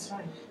receive it. That's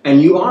right.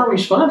 And you are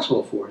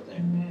responsible for it then.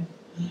 Amen.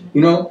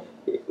 You know,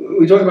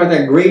 we talk about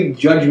that great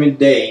judgment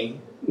day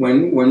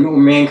when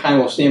mankind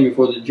will stand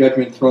before the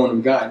judgment throne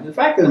of God. The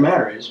fact of the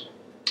matter is,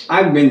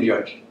 I've been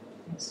judged.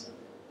 Yes.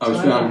 I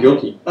was found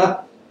guilty.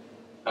 How'd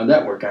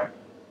that work out?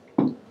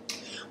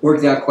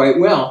 Worked out quite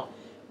well,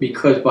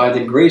 because by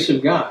the grace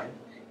of God,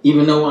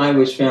 even though I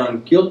was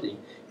found guilty,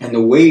 and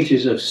the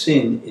wages of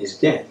sin is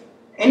death,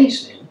 any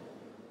sin,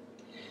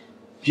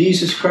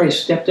 Jesus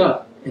Christ stepped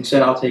up and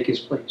said, I'll take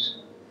His place.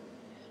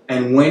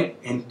 And went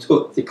and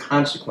took the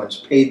consequence,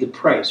 paid the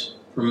price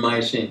for my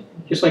sin,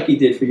 just like He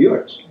did for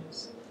yours.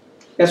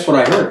 That's what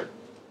I heard.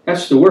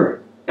 That's the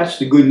word. That's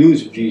the good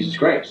news of Jesus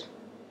Christ.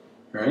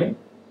 All right?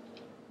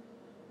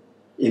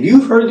 If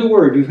you've heard the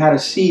word, you've had a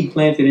seed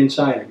planted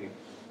inside of you.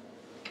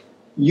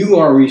 You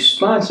are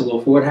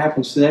responsible for what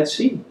happens to that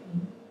seed.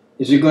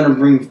 Is it going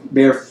to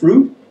bear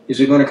fruit? Is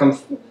it going to come?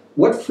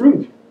 What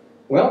fruit?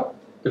 Well,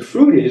 the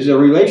fruit is a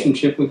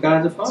relationship with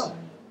God the Father.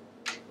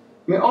 I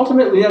mean,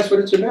 ultimately, that's what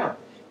it's about.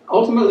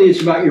 Ultimately,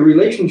 it's about your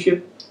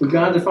relationship with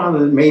God the Father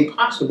made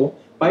possible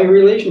by your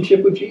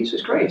relationship with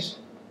Jesus Christ.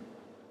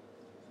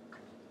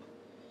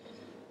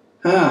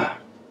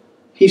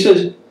 He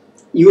says,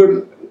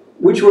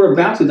 which were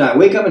about to die.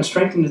 Wake up and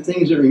strengthen the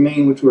things that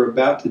remain which were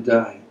about to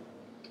die.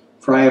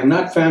 For I have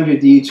not found your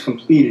deeds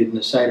completed in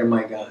the sight of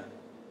my God.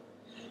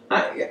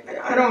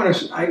 I don't want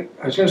to. I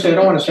was going to say I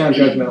don't want to sound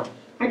judgmental.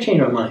 I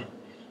changed my mind.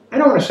 I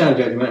don't want to sound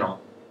judgmental,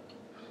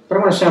 but I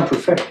want to sound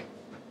prophetic.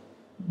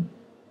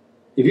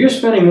 If you're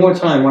spending more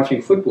time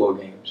watching football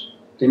games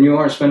than you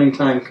are spending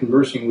time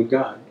conversing with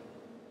God,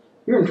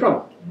 you're in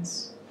trouble.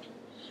 Yes.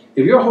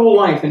 If your whole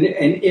life, and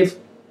if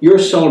your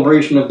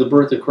celebration of the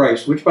birth of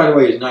Christ, which by the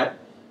way is not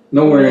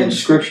nowhere in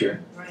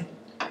Scripture, Right.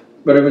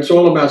 but if it's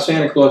all about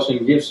Santa Claus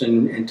and gifts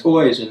and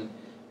toys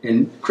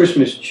and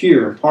Christmas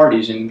cheer and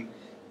parties and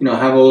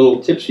have a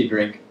little tipsy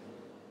drink,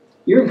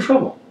 you're in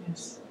trouble.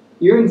 Yes.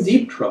 You're in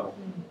deep trouble.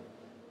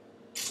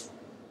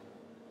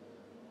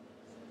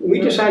 We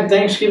just had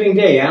Thanksgiving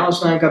Day.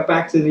 Alice and I got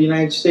back to the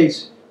United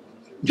States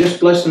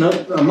just less than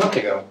a month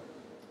ago,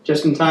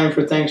 just in time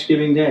for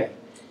Thanksgiving Day,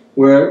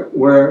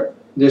 where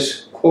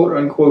this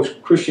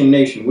quote-unquote Christian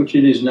nation, which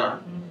it is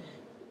not,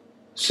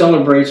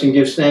 celebrates and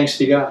gives thanks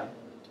to God.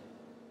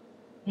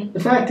 The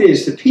fact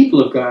is, the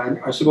people of God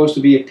are supposed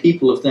to be a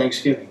people of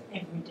thanksgiving.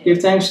 Every day. Give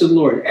thanks to the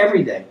Lord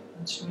every day.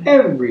 That's right.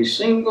 Every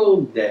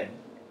single day.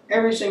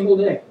 Every single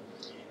day.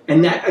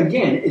 And that,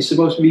 again, is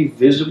supposed to be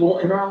visible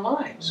in our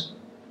lives.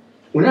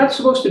 We're not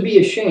supposed to be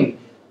ashamed.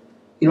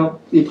 You know,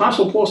 the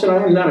Apostle Paul said,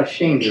 I am not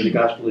ashamed of the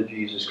gospel of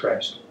Jesus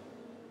Christ.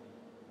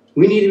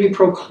 We need to be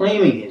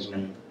proclaiming his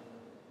name.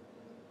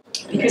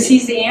 Because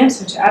he's the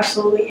answer to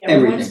absolutely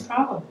everyone's Everything.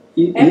 problem.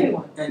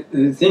 And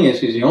the thing is,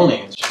 he's the only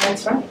answer.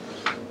 That's right.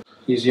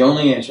 He's the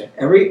only answer.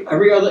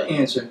 Every other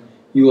answer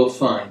you will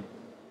find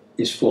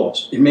is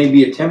false. It may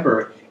be a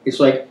temporary. It's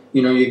like,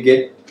 you know, you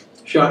get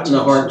shot in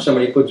the heart and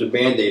somebody puts a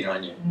Band-Aid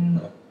on you.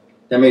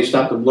 That may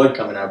stop the blood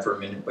coming out for a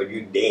minute, but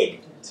you're dead.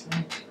 That's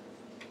right.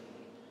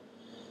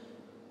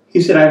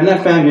 He said, I have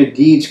not found your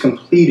deeds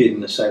completed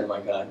in the sight of my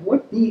God.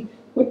 What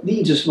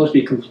deeds are supposed to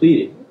be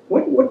completed?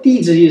 What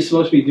deeds are you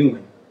supposed to be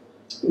doing?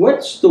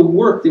 What's the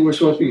work that we're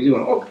supposed to be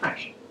doing? Oh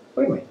gosh,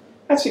 wait a minute.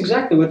 That's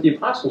exactly what the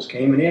apostles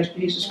came and asked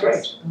Jesus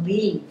Christ.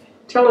 Believe.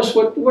 Tell us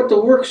what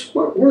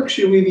work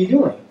should we be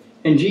doing?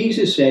 And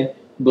Jesus said,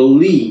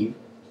 believe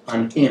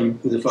on him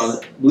who the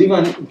Father.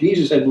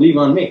 Jesus said, believe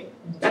on me.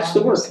 That's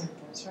the work.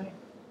 That's right.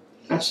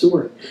 That's the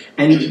work.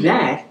 And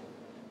that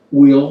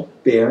will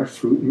bear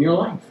fruit in your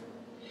life.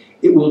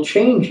 It will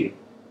change you.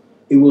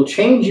 It will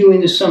change you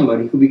into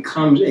somebody who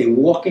becomes a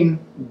walking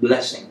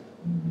blessing.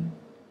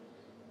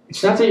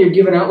 It's not that you're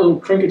giving out little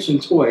trinkets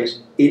and toys.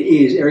 It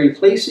is every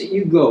place that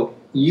you go,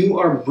 you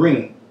are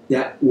bringing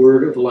that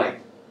word of life.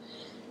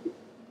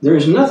 There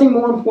is nothing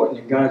more important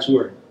than God's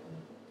word.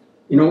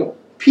 You know,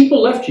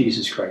 people left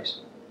Jesus Christ.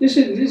 This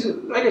is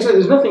like I said,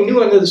 there's nothing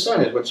new under the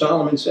sun, is what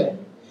Solomon said.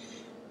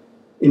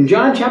 In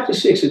John chapter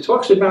 6, it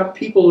talks about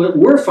people that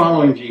were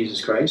following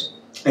Jesus Christ,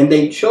 and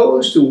they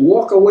chose to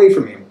walk away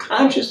from him,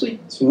 consciously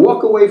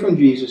walk away from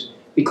Jesus,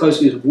 because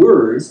his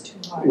word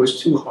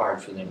was too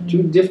hard for them,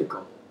 too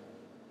difficult.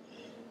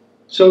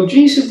 So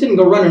Jesus didn't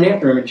go running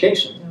after him and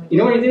chase him. You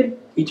know what he did?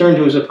 He turned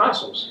to his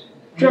apostles.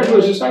 He turned to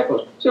his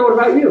disciples. So what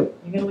about you?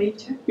 You're going to leave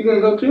too? You going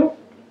to go too?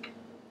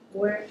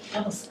 Where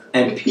else?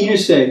 And Peter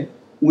said,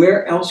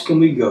 where else can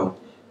we go?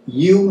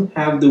 You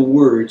have the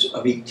words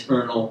of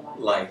eternal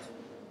life.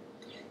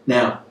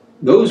 Now,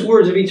 those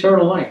words of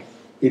eternal life,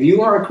 if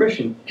you are a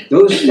Christian,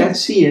 that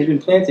seed has been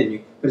planted in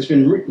you, but it's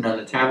been written on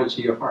the tablets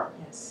of your heart.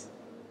 Yes.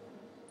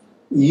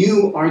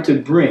 You are to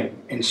bring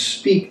and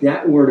speak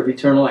that word of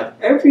eternal life.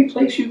 Every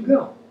place you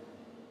go,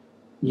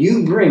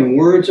 you bring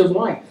words of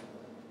life,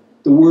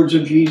 the words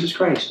of Jesus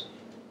Christ,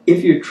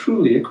 if you're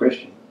truly a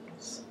Christian.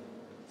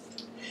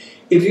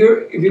 If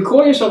you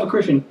call yourself a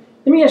Christian,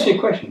 let me ask you a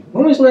question.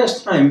 When was the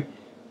last time,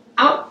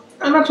 I'm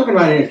not talking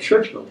about in a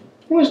church building,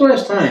 when was the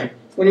last time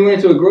when you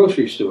went to a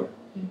grocery store,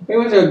 when you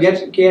went to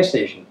a gas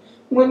station,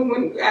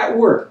 when at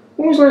work,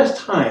 when was the last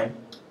time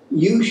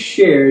you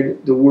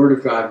shared the word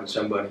of God with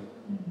somebody?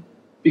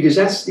 Because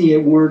that's the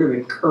word of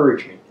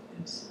encouragement.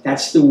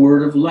 That's the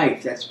word of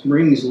life. That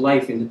brings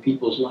life into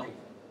people's life.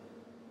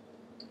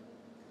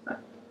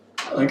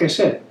 Like I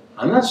said,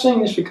 I'm not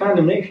saying this for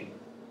condemnation,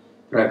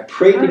 but I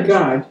pray to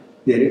God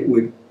that it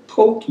would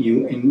poke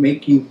you and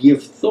make you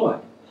give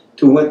thought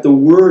to what the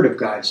Word of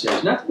God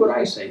says. Not what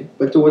I say,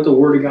 but to what the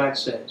Word of God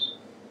says.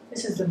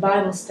 This is the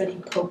Bible study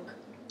poke.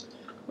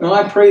 Well,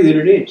 I pray that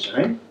it is,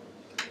 right?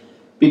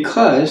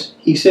 Because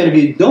he said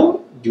if you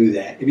don't do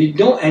that, if you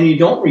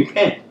don't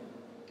repent,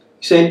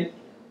 he said,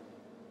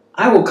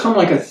 I will come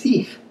like a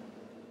thief,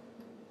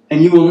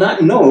 and you will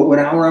not know at what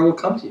hour I will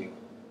come to you.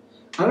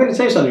 I'm going to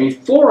tell you something.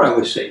 Before I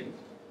was saved,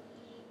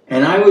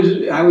 and I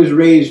was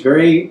raised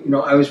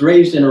I was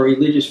raised in a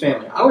religious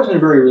family. I wasn't a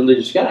very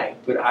religious guy,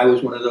 but I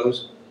was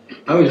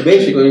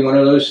basically one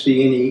of those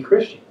C&E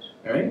Christians,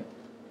 right?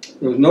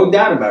 There was no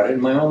doubt about it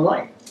in my own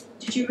life.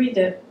 Did you read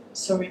the,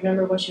 so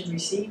remember what you've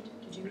received?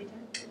 Did you read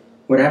that?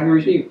 What have you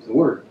received? The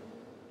Word.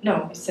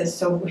 No, it says,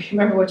 so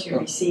remember what you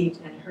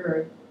received and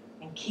heard,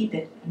 and keep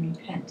it and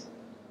repent.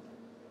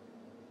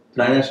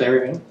 Did I not say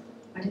everything?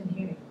 I didn't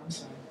hear you, I'm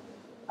sorry.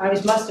 I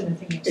must have been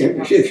thinking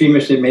If you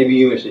missed it, maybe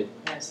you missed it.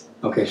 Yes.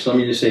 Okay, so let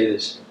me just say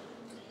this.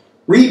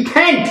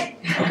 Repent!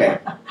 Okay.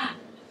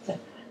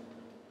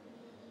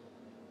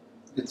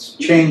 It's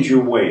change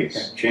your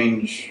ways,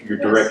 change your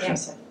direction.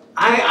 Yes.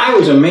 I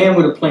was a man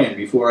with a plan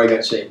before I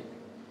got saved.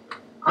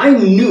 I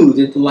knew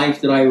that the life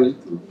that I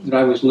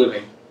was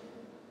living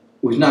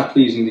was not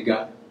pleasing to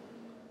God.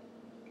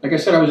 Like I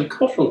said, I was a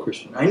cultural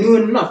Christian. I knew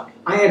enough.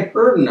 I had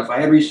heard enough. I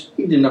had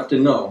received enough to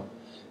know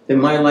that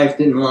my life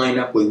didn't line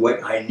up with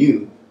what I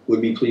knew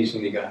would be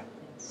pleasing to God.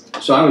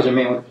 So I was a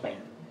man with a plan.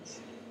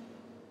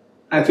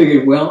 I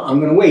figured, well, I'm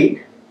going to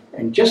wait,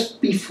 and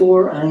just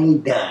before I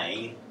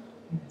die,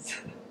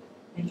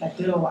 Make that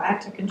little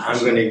act of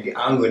contrition.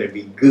 I'm going to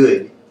be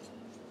good.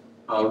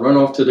 I'll run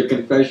off to the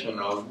confession,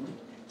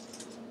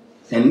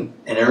 and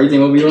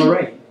everything will be all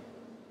right.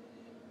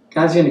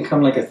 God's going to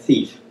come like a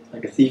thief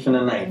in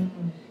the night.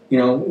 You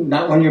know,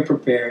 not when you're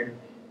prepared,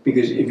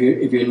 because if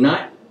you're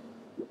not,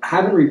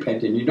 haven't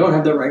repented, you don't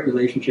have the right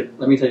relationship,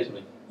 let me tell you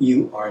something,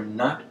 you are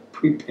not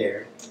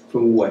prepared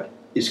for what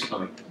is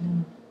coming.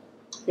 No.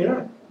 You're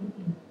not.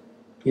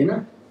 You're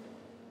not.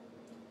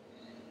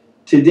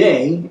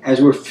 Today,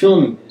 as we're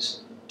filming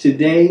this,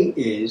 today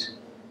is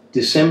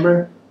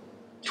December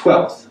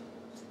 12th,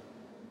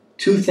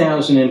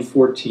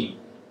 2014.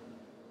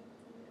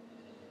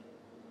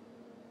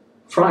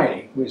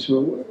 Friday,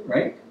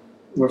 right?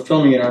 We're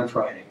filming it on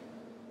Friday.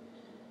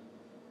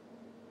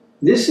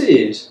 This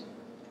is,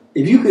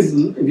 if you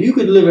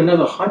could live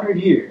another 100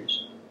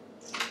 years,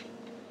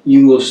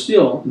 you will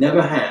still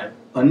never have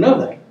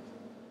another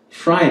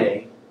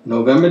Friday,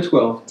 November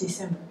 12th,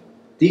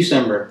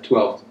 December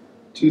 12th,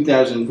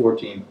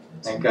 2014.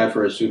 Thank God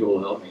for a suitable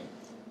help me.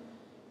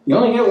 You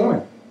only get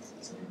one.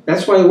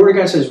 That's why the Word of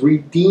God says,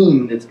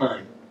 redeem the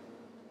time.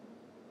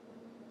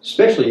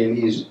 Especially in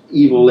these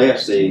evil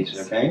last days,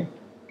 okay?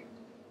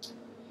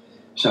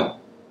 So,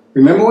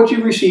 remember what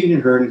you've received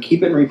and heard, and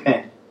keep it and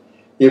repent.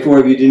 Therefore,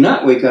 if you do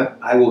not wake up,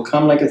 I will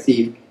come like a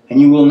thief,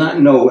 and you will not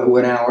know at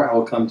what hour I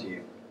will come to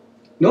you.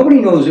 Nobody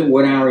knows at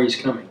what hour he's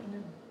coming.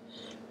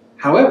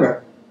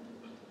 However,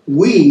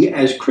 we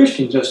as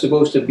Christians are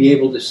supposed to be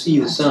able to see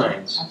the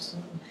signs.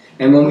 Absolutely.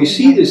 And when we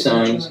see the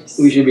signs,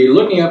 we should be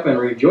looking up and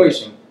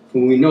rejoicing, for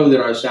we know that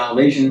our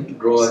salvation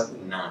draweth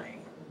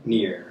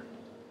near.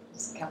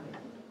 It's coming.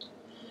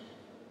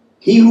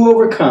 He who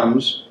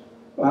overcomes,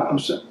 I'm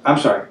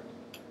sorry,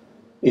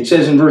 it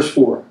says in verse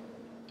 4,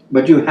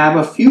 but you have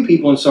a few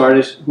people in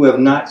Sardis who have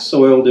not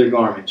soiled their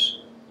garments,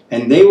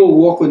 and they will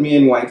walk with me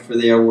in white, for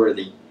they are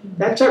worthy.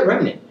 That's our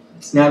remnant.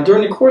 Now,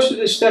 during the course of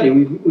this study,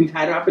 we've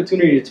had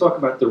opportunity to talk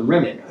about the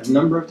remnant a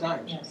number of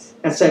times. Yes.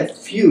 That's that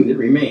few that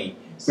remain.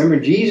 Remember,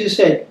 Jesus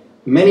said,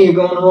 many are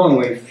going the wrong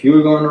way, few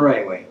are going the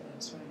right way.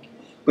 That's right.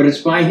 But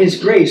it's by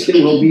His grace that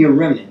will be a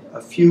remnant,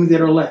 a few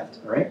that are left,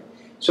 all right?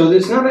 So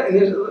there's not at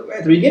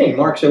the beginning,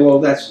 Mark said, well,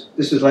 this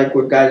is like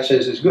what God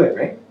says is good,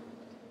 right?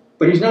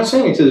 But He's not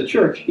saying it to the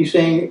church. He's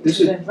saying there's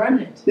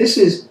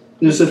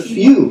a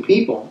few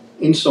people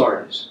in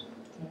Sardis.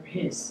 They're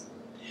His.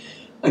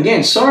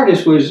 Again,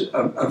 Sardis was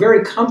a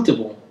very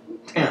comfortable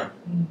town.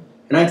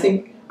 And I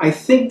think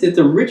that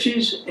the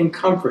riches and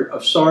comfort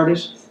of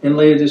Sardis and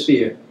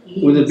Laodicea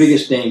were the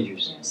biggest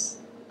dangers. Yes.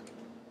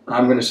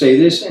 I'm going to say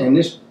this, and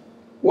this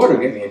water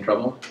get me in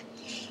trouble.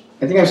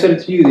 I think I said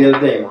it to you the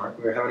other day, Mark.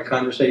 We were having a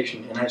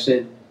conversation, and I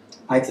said,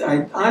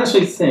 I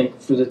honestly think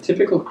for the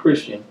typical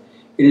Christian,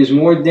 it is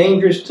more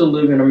dangerous to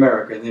live in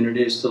America than it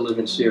is to live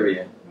in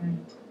Syria. Right.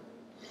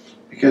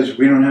 Because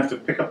we don't have to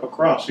pick up a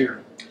cross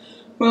here.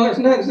 Well,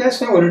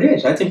 that's not what it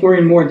is. I think we're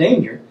in more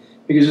danger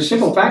because the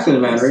simple fact of the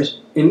matter is,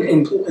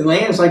 in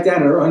lands like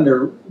that are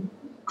under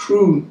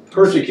true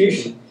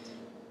persecution,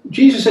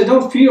 Jesus said,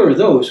 don't fear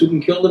those who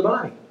can kill the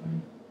body.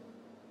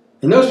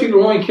 And those people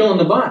are only killing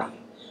the body.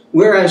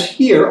 Whereas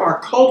here, our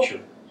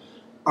culture,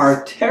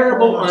 our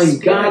terrible,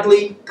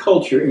 ungodly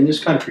culture in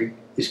this country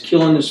is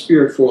killing the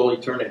spirit for all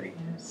eternity.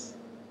 Yes.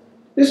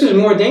 This is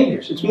more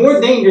dangerous. It's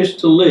more dangerous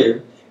to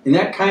live in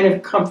that kind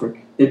of comfort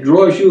that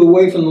draws you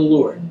away from the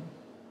Lord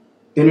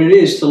than it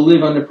is to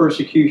live under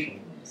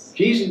persecution. Yes.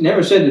 Jesus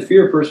never said to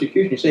fear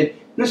persecution. He said,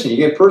 listen, you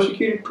get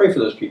persecuted, pray for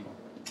those people.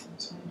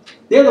 That's right.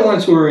 They're the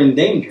ones who are in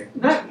danger.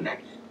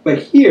 But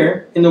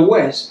here in the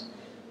West,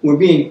 we're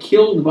being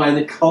killed by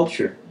the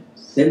culture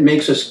that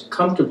makes us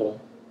comfortable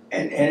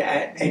and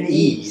at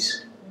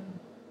ease.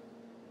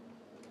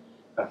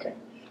 Okay.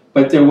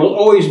 But there will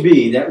always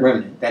be that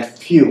remnant, that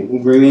few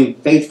who remain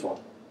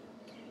faithful.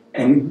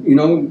 And, you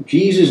know,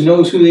 Jesus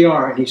knows who they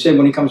are, and He said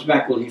when He comes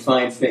back, will He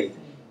find faith?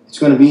 It's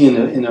going to be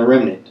in the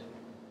remnant.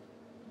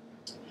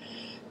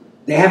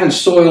 They haven't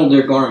soiled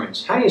their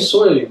garments. How do you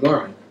soil your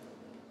garment?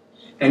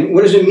 And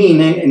what does it mean?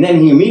 And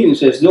then He immediately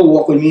says, they'll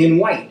walk with me in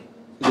white.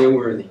 They're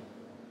worthy.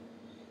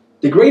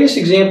 The greatest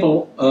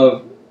example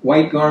of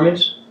white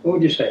garments, what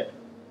would you say?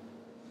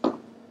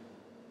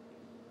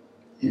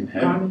 In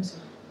heaven. Garments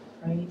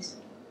of praise.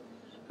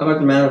 How about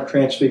the Mount of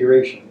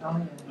Transfiguration? Oh,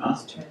 yeah.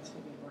 It's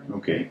transfigured.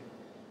 Okay.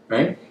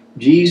 Right?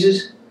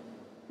 Jesus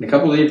and a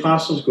couple of the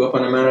apostles go up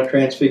on the Mount of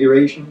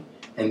Transfiguration,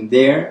 and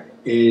there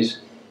is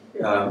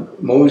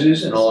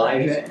Moses and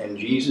Elijah and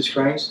Jesus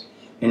Christ.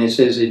 And it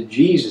says that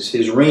Jesus,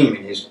 His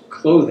raiment, His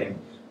clothing,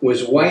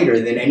 was whiter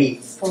than any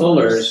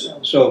fuller's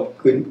soap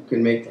could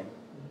make them.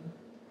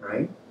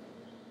 Right?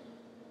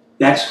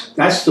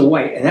 That's the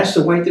white, and that's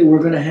the white that we're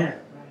going to have.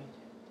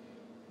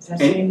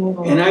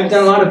 And I've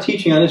done a lot of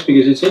teaching on this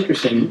because it's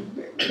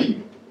interesting.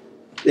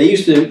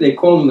 They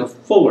called them the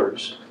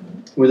fullers,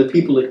 were the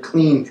people that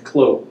cleaned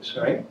clothes,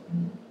 right?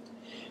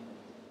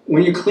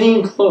 When you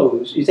clean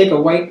clothes, you take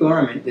a white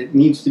garment that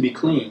needs to be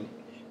cleaned.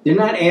 They're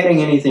not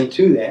adding anything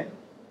to that.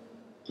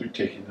 They're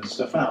taking the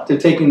stuff out. They're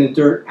taking the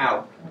dirt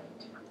out,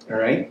 all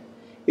right?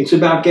 It's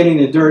about getting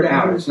the dirt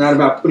out. It's not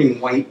about putting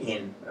white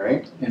in, all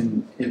right?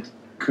 And it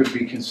could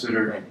be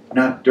considered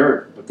not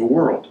dirt, but the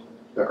world,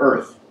 the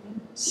earth.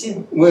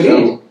 Sin. Well, it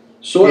is.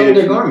 Soil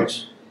their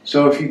garments.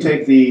 So if you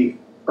take the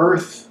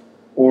earth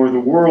or the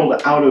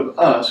world out of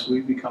us, we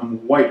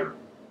become whiter.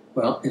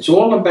 Well, it's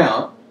all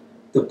about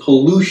the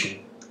pollution.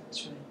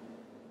 That's right.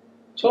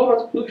 It's all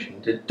about the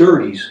pollution that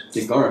dirties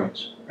the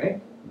garments,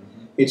 right?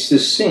 It's the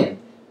sin.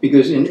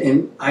 Because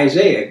in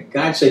Isaiah,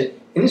 God said,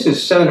 and this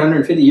is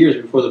 750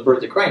 years before the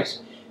birth of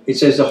Christ, it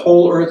says the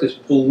whole earth is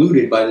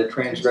polluted by the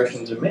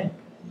transgressions of men.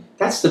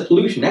 That's the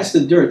pollution. That's the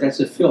dirt. That's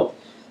the filth.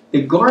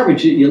 The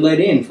garbage that you let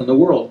in from the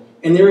world.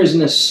 And there is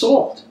an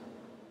assault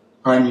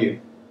on you.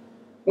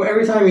 Well,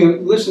 every time you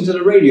listen to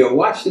the radio,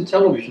 watch the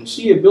television,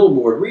 see a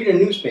billboard, read a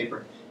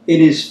newspaper,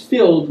 it is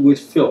filled with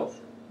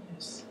filth.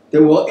 Yes.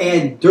 That will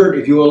add dirt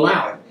if you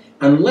allow it.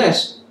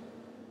 Unless,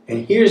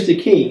 and here's the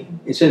key,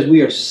 it says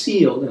we are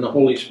sealed in the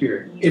Holy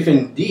Spirit. If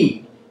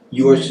indeed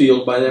you are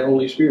sealed by that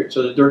Holy Spirit,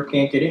 so the dirt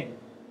can't get in.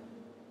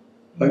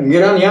 But you can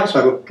get on the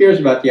outside. Who cares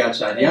about the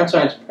outside? The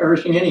outside's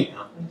perishing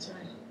anyhow. That's right.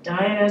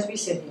 Dying as we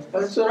sit here.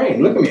 That's all right.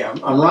 Look at me.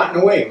 I'm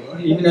rotting away.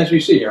 Even as we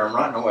sit here, I'm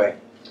rotting away.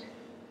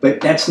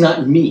 But that's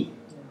not me.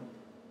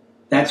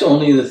 That's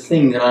only the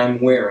thing that I'm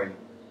wearing.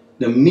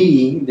 The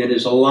me that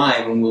is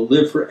alive and will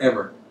live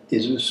forever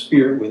is the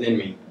Spirit within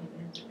me.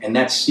 And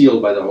that's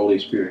sealed by the Holy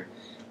Spirit.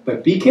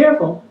 But be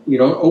careful. You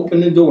don't open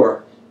the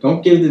door.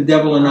 Don't give the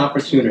devil an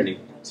opportunity.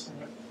 That's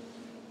right.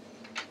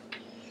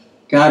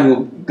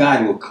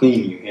 God will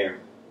clean you here.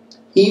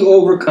 He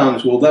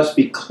overcomes will thus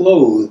be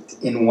clothed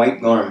in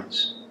white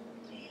garments.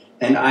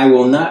 And I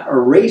will not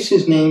erase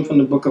his name from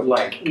the book of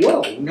life.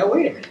 Whoa, now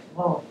wait a minute.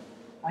 Whoa.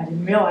 I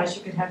didn't realize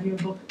you could have your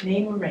book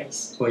name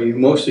erased. Well, you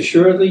most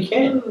assuredly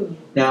can. Ooh.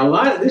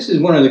 Now, this is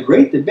one of the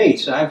great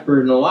debates I've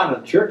heard in a lot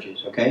of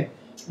churches, okay?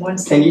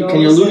 Once Can they you go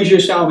lose say- your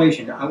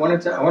salvation? I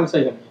want to tell you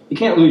something. You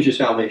can't lose your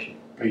salvation.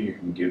 But you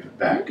can give it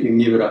back. You can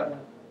give it up.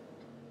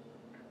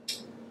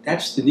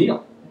 That's the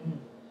deal.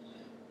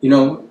 You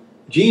know,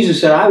 Jesus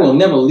said, I will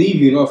never leave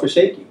you nor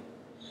forsake you.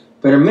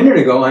 But a minute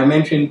ago, I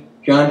mentioned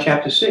John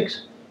chapter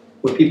 6,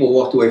 where people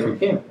walked away from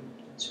him.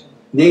 That's right.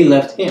 They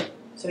left him.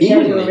 So you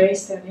have to Evenly.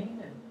 erase their name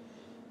then.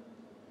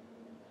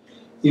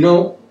 You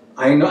know,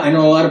 I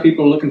know a lot of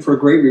people are looking for a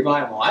great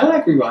revival. I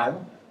like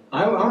revival.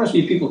 I want to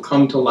see people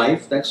come to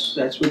life. That's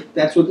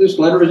what this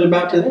letter is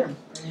about to them.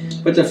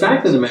 But the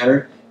fact of the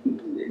matter,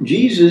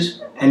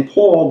 Jesus and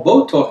Paul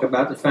both talk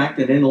about the fact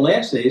that in the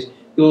last days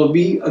there will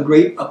be a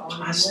great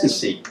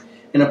apostasy.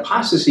 And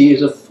apostasy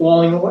is a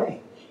falling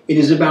away. It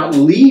is about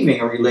leaving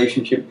a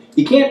relationship.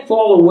 You can't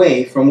fall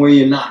away from where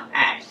you're not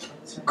at.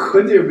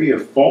 Could there be a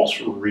false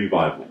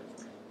revival?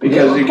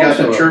 Because you got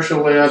the Of course Church of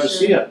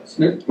Laodicea,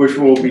 which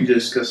we'll be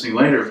discussing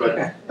later,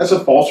 but that's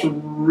a false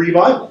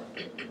revival.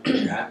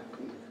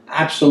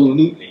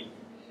 Absolutely.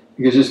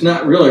 Because it's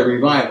not really a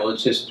revival.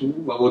 It's just,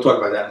 well, we'll talk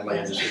about that in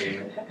later this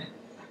evening.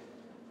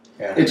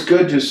 Yeah. It's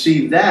good to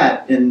see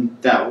that in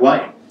that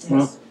light.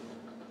 Yes.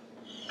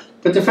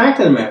 But the fact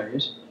of the matter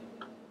is,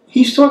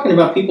 he's talking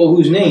about people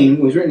whose name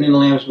was written in the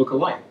Lamb's Book of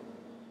Life.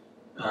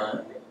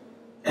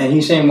 And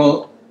he's saying,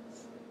 well,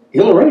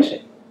 he'll erase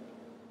it.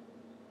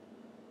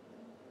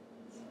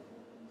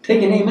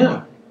 Take your name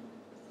out.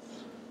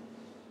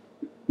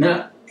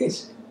 Now, it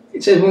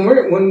says when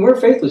we're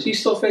faithless, he's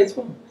still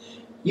faithful.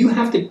 You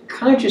have to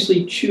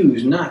consciously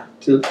choose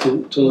not to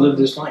live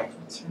this life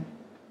That's right.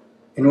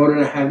 in order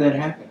to have that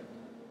happen.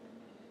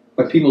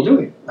 But people do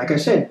it, like I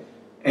said.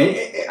 And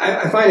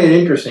I find it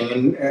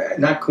interesting and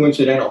not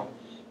coincidental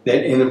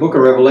that in the book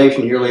of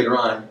Revelation here later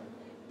on,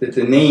 that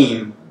the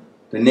name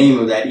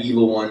of that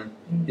evil one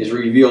is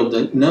revealed.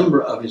 The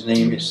number of his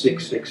name is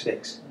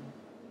 666.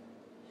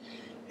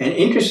 And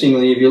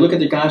interestingly, if you look at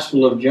the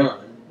Gospel of John,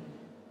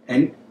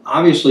 and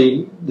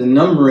obviously the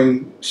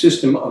numbering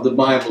system of the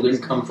Bible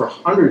didn't come for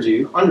hundreds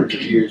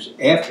of years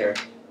after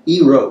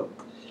he wrote.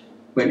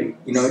 But you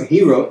know,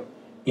 he wrote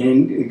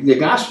in the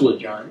Gospel of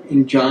John,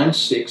 in John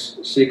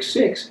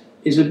 6:6,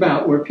 is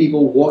about where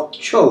people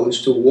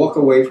chose to walk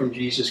away from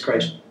Jesus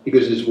Christ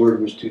because his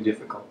word was too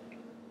difficult.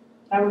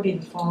 That would be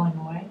the falling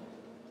away.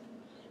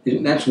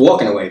 That's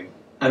walking away.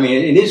 I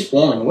mean, it is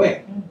falling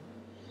away.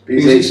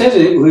 Because Because it says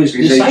it was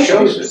because they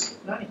disciples. chose it.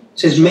 Right. It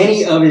says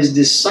many of his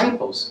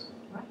disciples,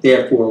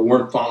 therefore,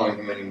 weren't following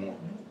him anymore.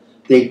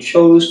 They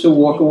chose to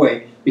walk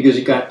away because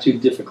it got too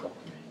difficult.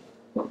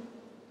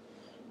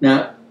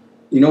 Now,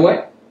 you know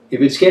what?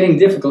 If it's getting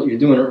difficult, you're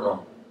doing it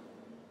wrong.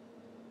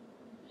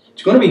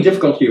 It's going to be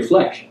difficult to your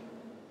flesh,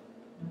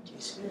 Not to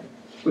your spirit.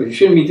 but it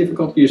shouldn't be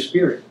difficult to your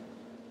spirit.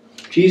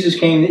 Jesus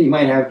came that you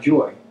might have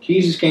joy.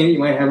 Jesus came that you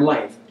might have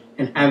life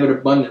and have it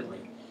abundantly.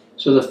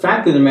 So the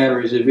fact of the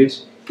matter is,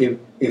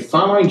 if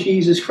following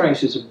Jesus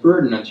Christ is a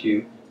burden unto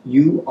you,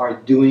 you are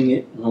doing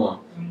it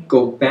wrong. Right.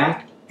 Go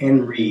back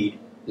and read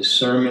the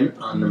Sermon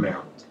on the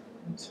Mount.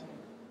 That's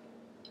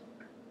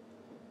right.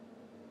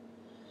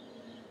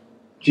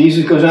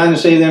 Jesus goes on to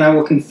say, then I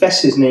will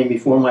confess his name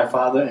before my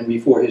Father and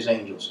before his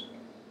angels.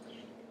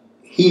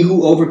 He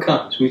who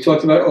overcomes. We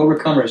talked about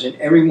overcomers, and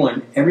every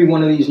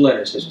one of these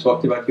letters has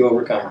talked about the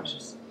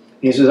overcomers. And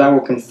he says, I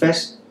will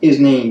confess his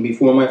name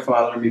before my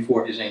Father and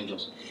before his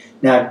angels.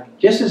 Now,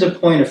 just as a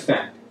point of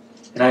fact,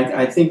 and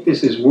I think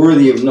this is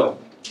worthy of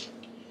note,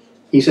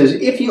 he says,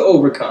 if you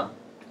overcome,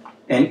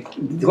 And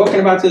talking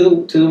about to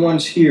the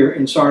ones here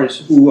in Sardis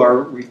who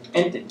are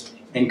repentant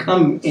and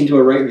come into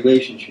a right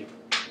relationship.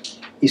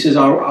 He says,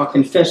 I'll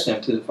confess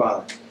them to the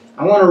Father.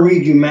 I want to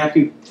read you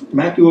Matthew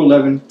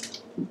 10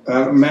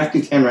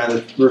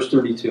 rather, verse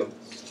 32.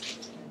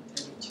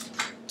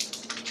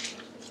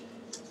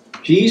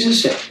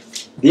 Jesus said,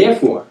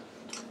 therefore,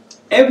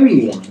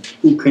 everyone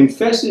who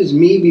confesses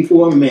me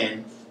before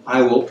men,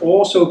 I will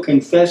also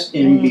confess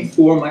him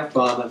before my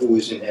Father who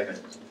is in heaven.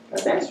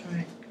 That's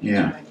right.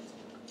 Yeah. That's right.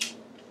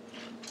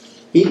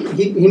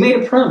 He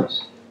made a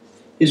promise.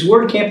 His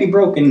word can't be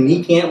broken and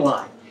he can't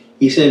lie.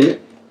 He said,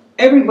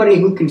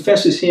 everybody who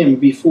confesses him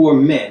before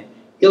men,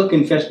 he'll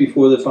confess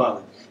before the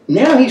Father.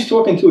 Now he's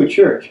talking to a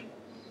church.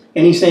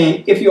 And he's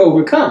saying, if you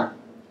overcome,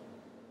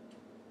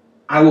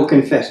 I will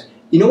confess.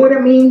 You know what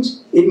it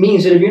means? It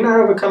means that if you're not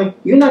overcoming,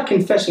 you're not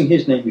confessing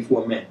his name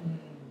before men.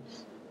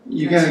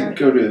 You gotta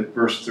go to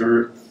verse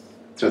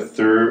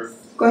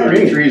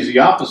 33 is the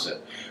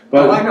opposite.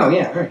 But I know,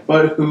 yeah, right.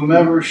 But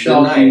whomever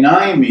shall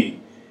deny me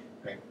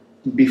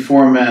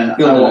before men,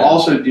 I will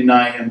also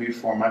deny him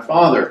before my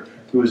Father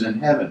who is in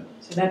heaven.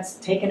 So that's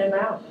taking him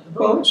out of the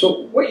book. Well,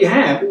 so what you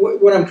have,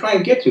 what I'm trying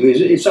to get to is,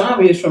 it's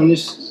obvious from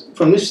this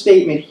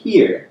statement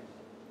here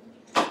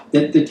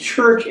that the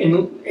church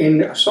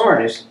in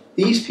Sardis,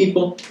 these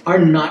people are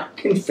not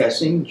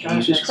confessing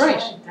Jesus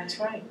Christ. Right, that's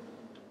right.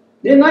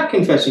 They're not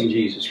confessing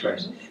Jesus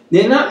Christ.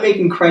 They're not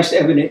making Christ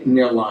evident in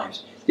their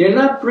lives. They're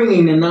not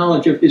bringing the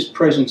knowledge of his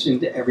presence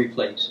into every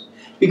place.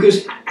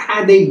 Because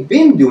had they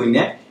been doing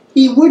that,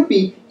 he would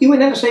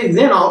never say,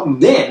 then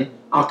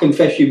I'll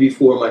confess you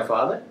before my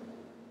Father.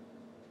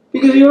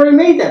 Because he already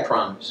made that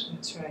promise.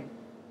 That's right.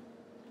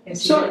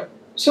 Yes, are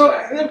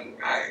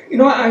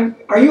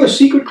you a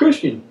secret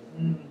Christian?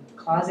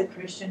 Closet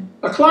Christian?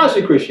 A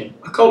closet Christian,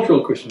 a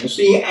cultural Christian, a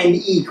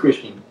C&E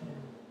Christian.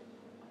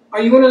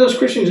 Are you one of those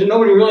Christians that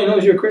nobody really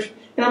knows you're a Christian?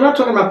 And I'm not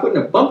talking about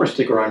putting a bumper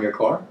sticker on your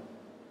car.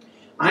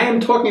 I am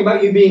talking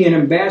about you being an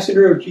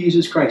ambassador of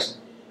Jesus Christ.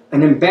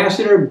 An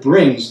ambassador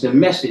brings the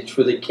message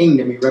for the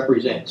kingdom he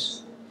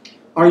represents.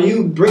 Are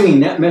you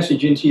bringing that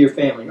message into your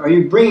family? Are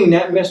you bringing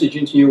that message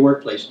into your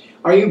workplace?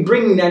 Are you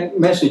bringing that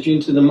message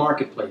into the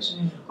marketplace?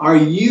 Are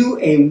you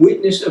a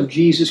witness of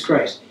Jesus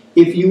Christ?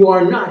 If you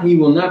are not, he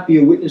will not be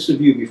a witness of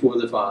you before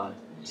the Father.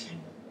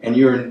 And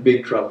you're in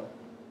big trouble.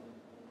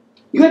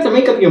 You have to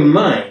make up your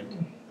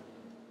mind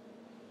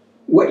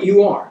what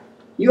you are.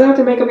 You have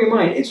to make up your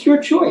mind. It's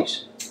your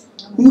choice.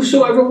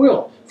 Whosoever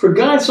will. For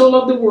God so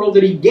loved the world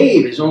that he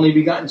gave his only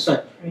begotten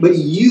Son. But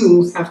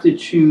you have to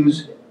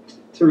choose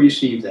to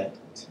receive that.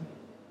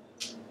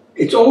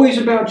 It's always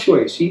about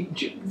choice.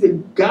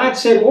 God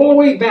said all the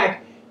way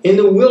back in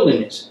the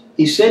wilderness,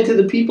 he said to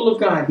the people of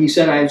God, he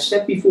said, I have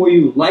set before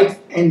you life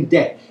and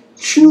death.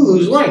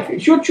 Choose life.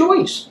 It's your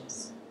choice.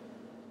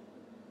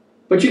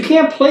 But you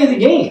can't play the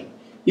game.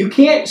 You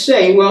can't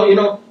say,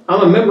 well,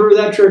 I'm a member of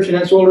that church and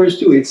that's all there is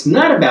to it. It's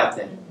not about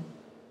that.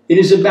 It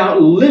is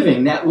about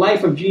living that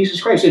life of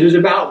Jesus Christ. It is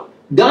about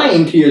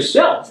dying to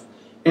yourself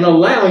and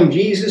allowing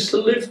Jesus to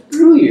live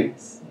through you.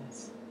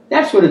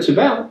 That's what it's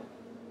about.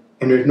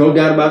 And there's no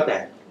doubt about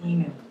that.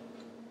 Amen.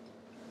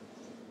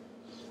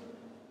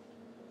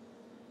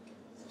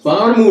 Well,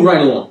 I want to move right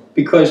along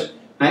because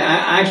I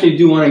actually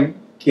do want to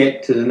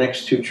get to the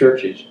next two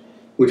churches,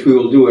 which we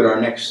will do at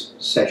our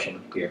next session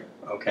here,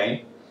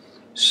 okay?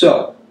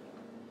 So,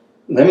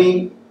 let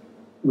me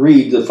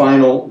read the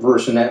final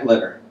verse in that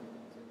letter.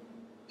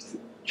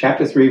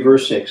 Chapter 3,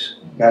 verse 6.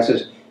 God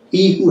says,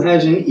 he who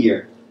has an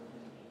ear,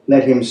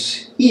 let him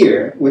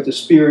hear what the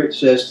Spirit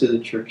says to the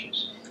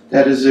churches.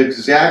 That is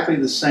exactly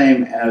the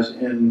same as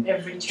in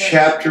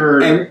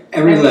chapter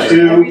every letter. 2,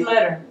 every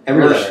letter.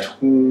 verse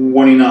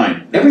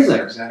 29. Every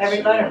letter.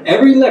 Every letter.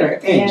 Every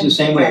letter ends the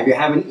same way. If you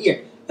have an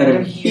ear, let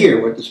him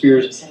hear what the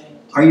Spirit is saying.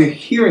 Are you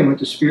hearing what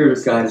the Spirit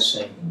of God is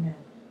saying? Amen.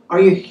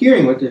 Are you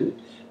hearing what the...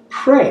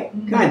 Pray.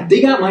 God,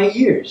 dig out my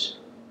ears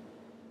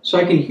so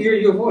I can hear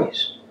your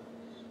voice.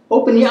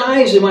 Open the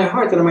eyes of my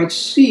heart that I might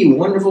see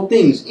wonderful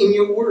things in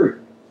your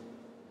word.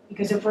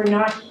 Because if we're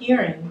not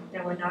hearing,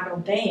 then we're not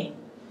obeying,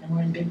 and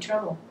we're in big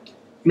trouble.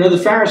 The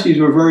Pharisees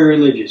were very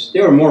religious.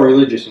 They were more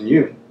religious than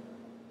you.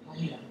 Oh,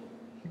 yeah.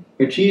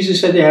 But Jesus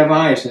said they have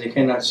eyes and they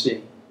cannot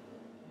see.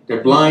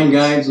 They're blind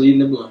guides leading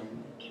the blind.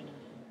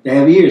 They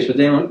have ears, but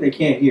they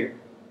can't hear.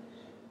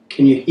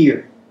 Can you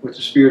hear what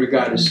the Spirit of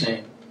God is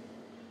saying?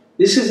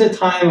 This is a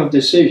time of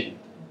decision.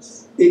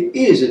 It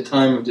is a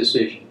time of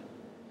decision.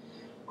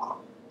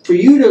 For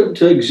you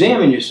to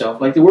examine yourself,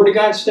 like the Word of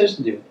God says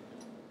to do,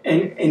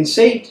 and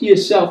say to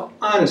yourself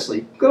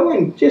honestly, go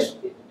in just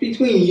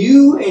between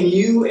you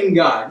and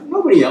God,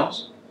 nobody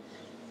else.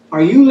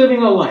 Are you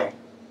living a life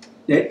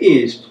that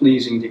is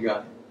pleasing to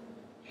God?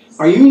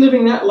 Are you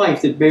living that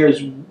life that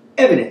bears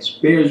evidence,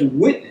 bears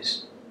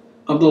witness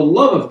of the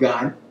love of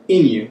God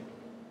in you,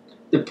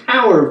 the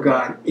power of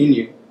God in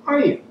you? Are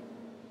you?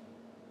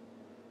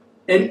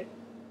 And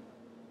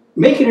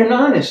make it an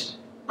honest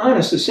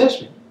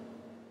assessment.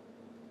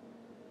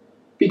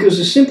 Because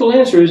the simple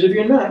answer is, if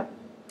you're not,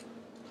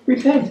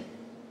 repent.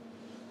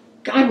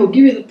 God will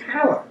give you the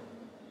power.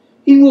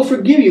 He will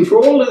forgive you for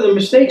all of the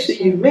mistakes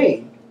that you've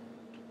made.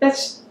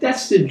 That's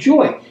the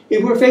joy.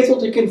 If we're faithful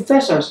to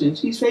confess our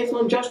sins, He's faithful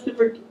and just to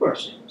forgive our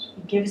sins.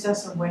 He gives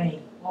us a way.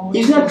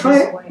 He's not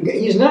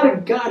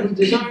a God who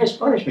desires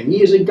punishment.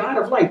 He is a God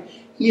of life.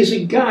 He is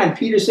a God,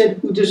 Peter said,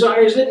 who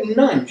desires that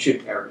none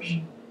should perish.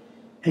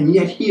 And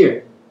yet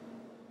here,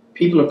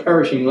 people are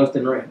perishing left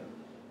and right.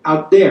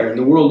 Out there in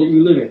the world that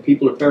you live in,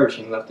 people are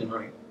perishing left and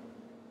right.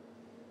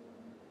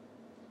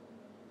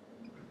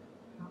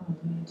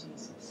 Hallelujah,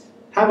 Jesus.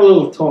 Have a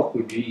little talk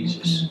with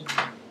Jesus.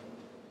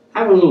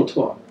 Have a little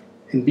talk.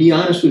 And be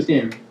honest with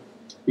Him.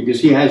 Because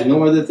He has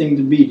no other thing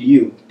to be to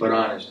you but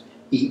honest.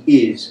 He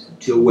is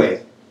the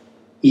way.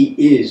 He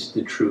is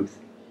the truth.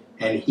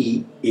 And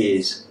He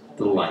is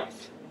the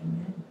life.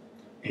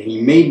 And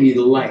He may be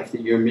the life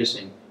that you're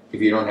missing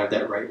if you don't have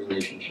that right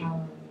relationship.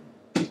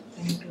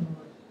 Thank you, Lord.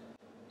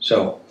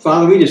 So,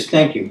 Father, we just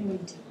thank You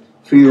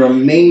for Your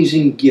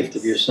amazing gift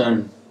of Your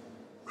Son,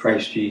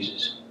 Christ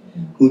Jesus,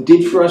 who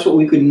did for us what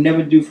we could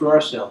never do for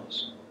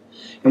ourselves.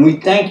 And we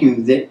thank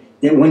You that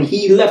when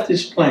He left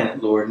this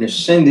planet, Lord, and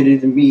ascended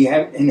into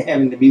in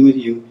heaven to be with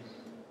You,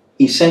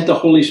 He sent the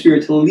Holy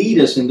Spirit to lead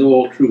us into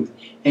all truth.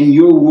 And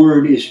Your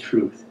word is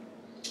truth.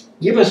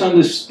 Give us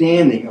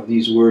understanding of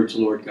these words,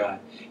 Lord God.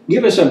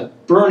 Give us a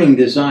burning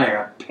desire,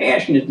 a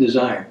passionate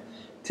desire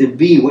to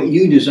be what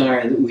You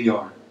desire that we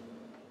are.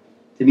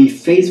 To be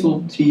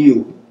faithful to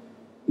You,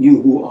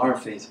 You who are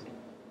faithful.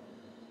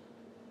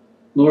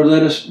 Lord,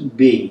 let us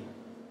be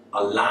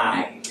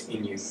alive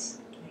in You.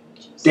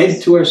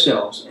 Dead to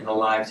ourselves and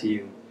alive to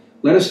You.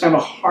 Let us have a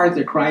heart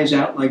that cries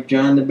out like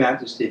John the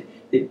Baptist did,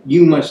 that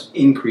You must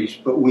increase,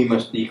 but we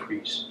must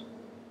decrease.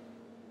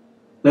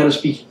 Let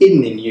us be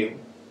hidden in You,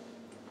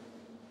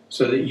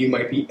 so that You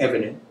might be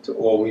evident to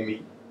all we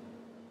meet.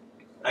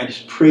 I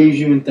just praise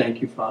You and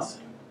thank You, Father.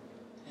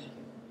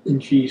 In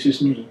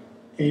Jesus' name,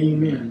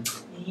 amen.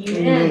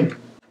 Amen.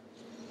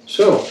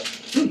 So,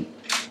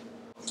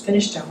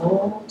 Finished a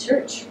whole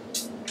church.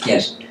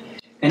 yes.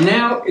 And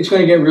now it's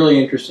going to get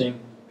really interesting,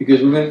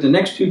 because the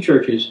next two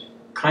churches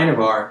kind of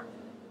are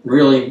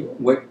really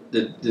what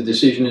the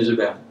decision is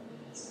about.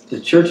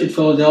 The church at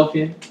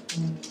Philadelphia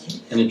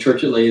and the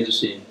church at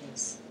Laodicea.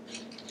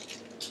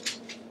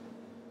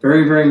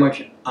 Very, very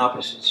much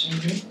opposites.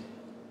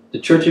 The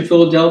church at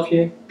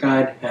Philadelphia,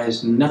 God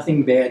has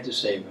nothing bad to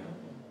say about.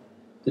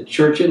 The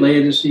church at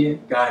Laodicea,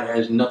 God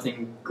has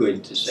nothing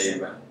good to say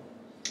about.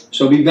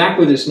 So be back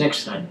with us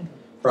next time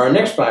for our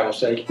next Bible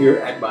study here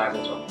at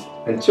Bible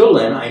Talk. Until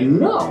then, I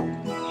know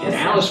that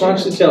Alice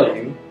wants to tell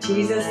you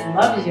Jesus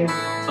loves you.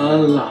 a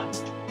lot.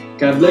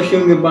 God bless you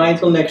and goodbye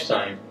until next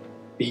time.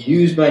 Be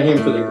used by Him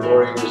for the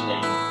glory of His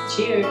name.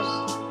 Cheers.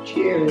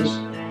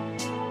 Cheers.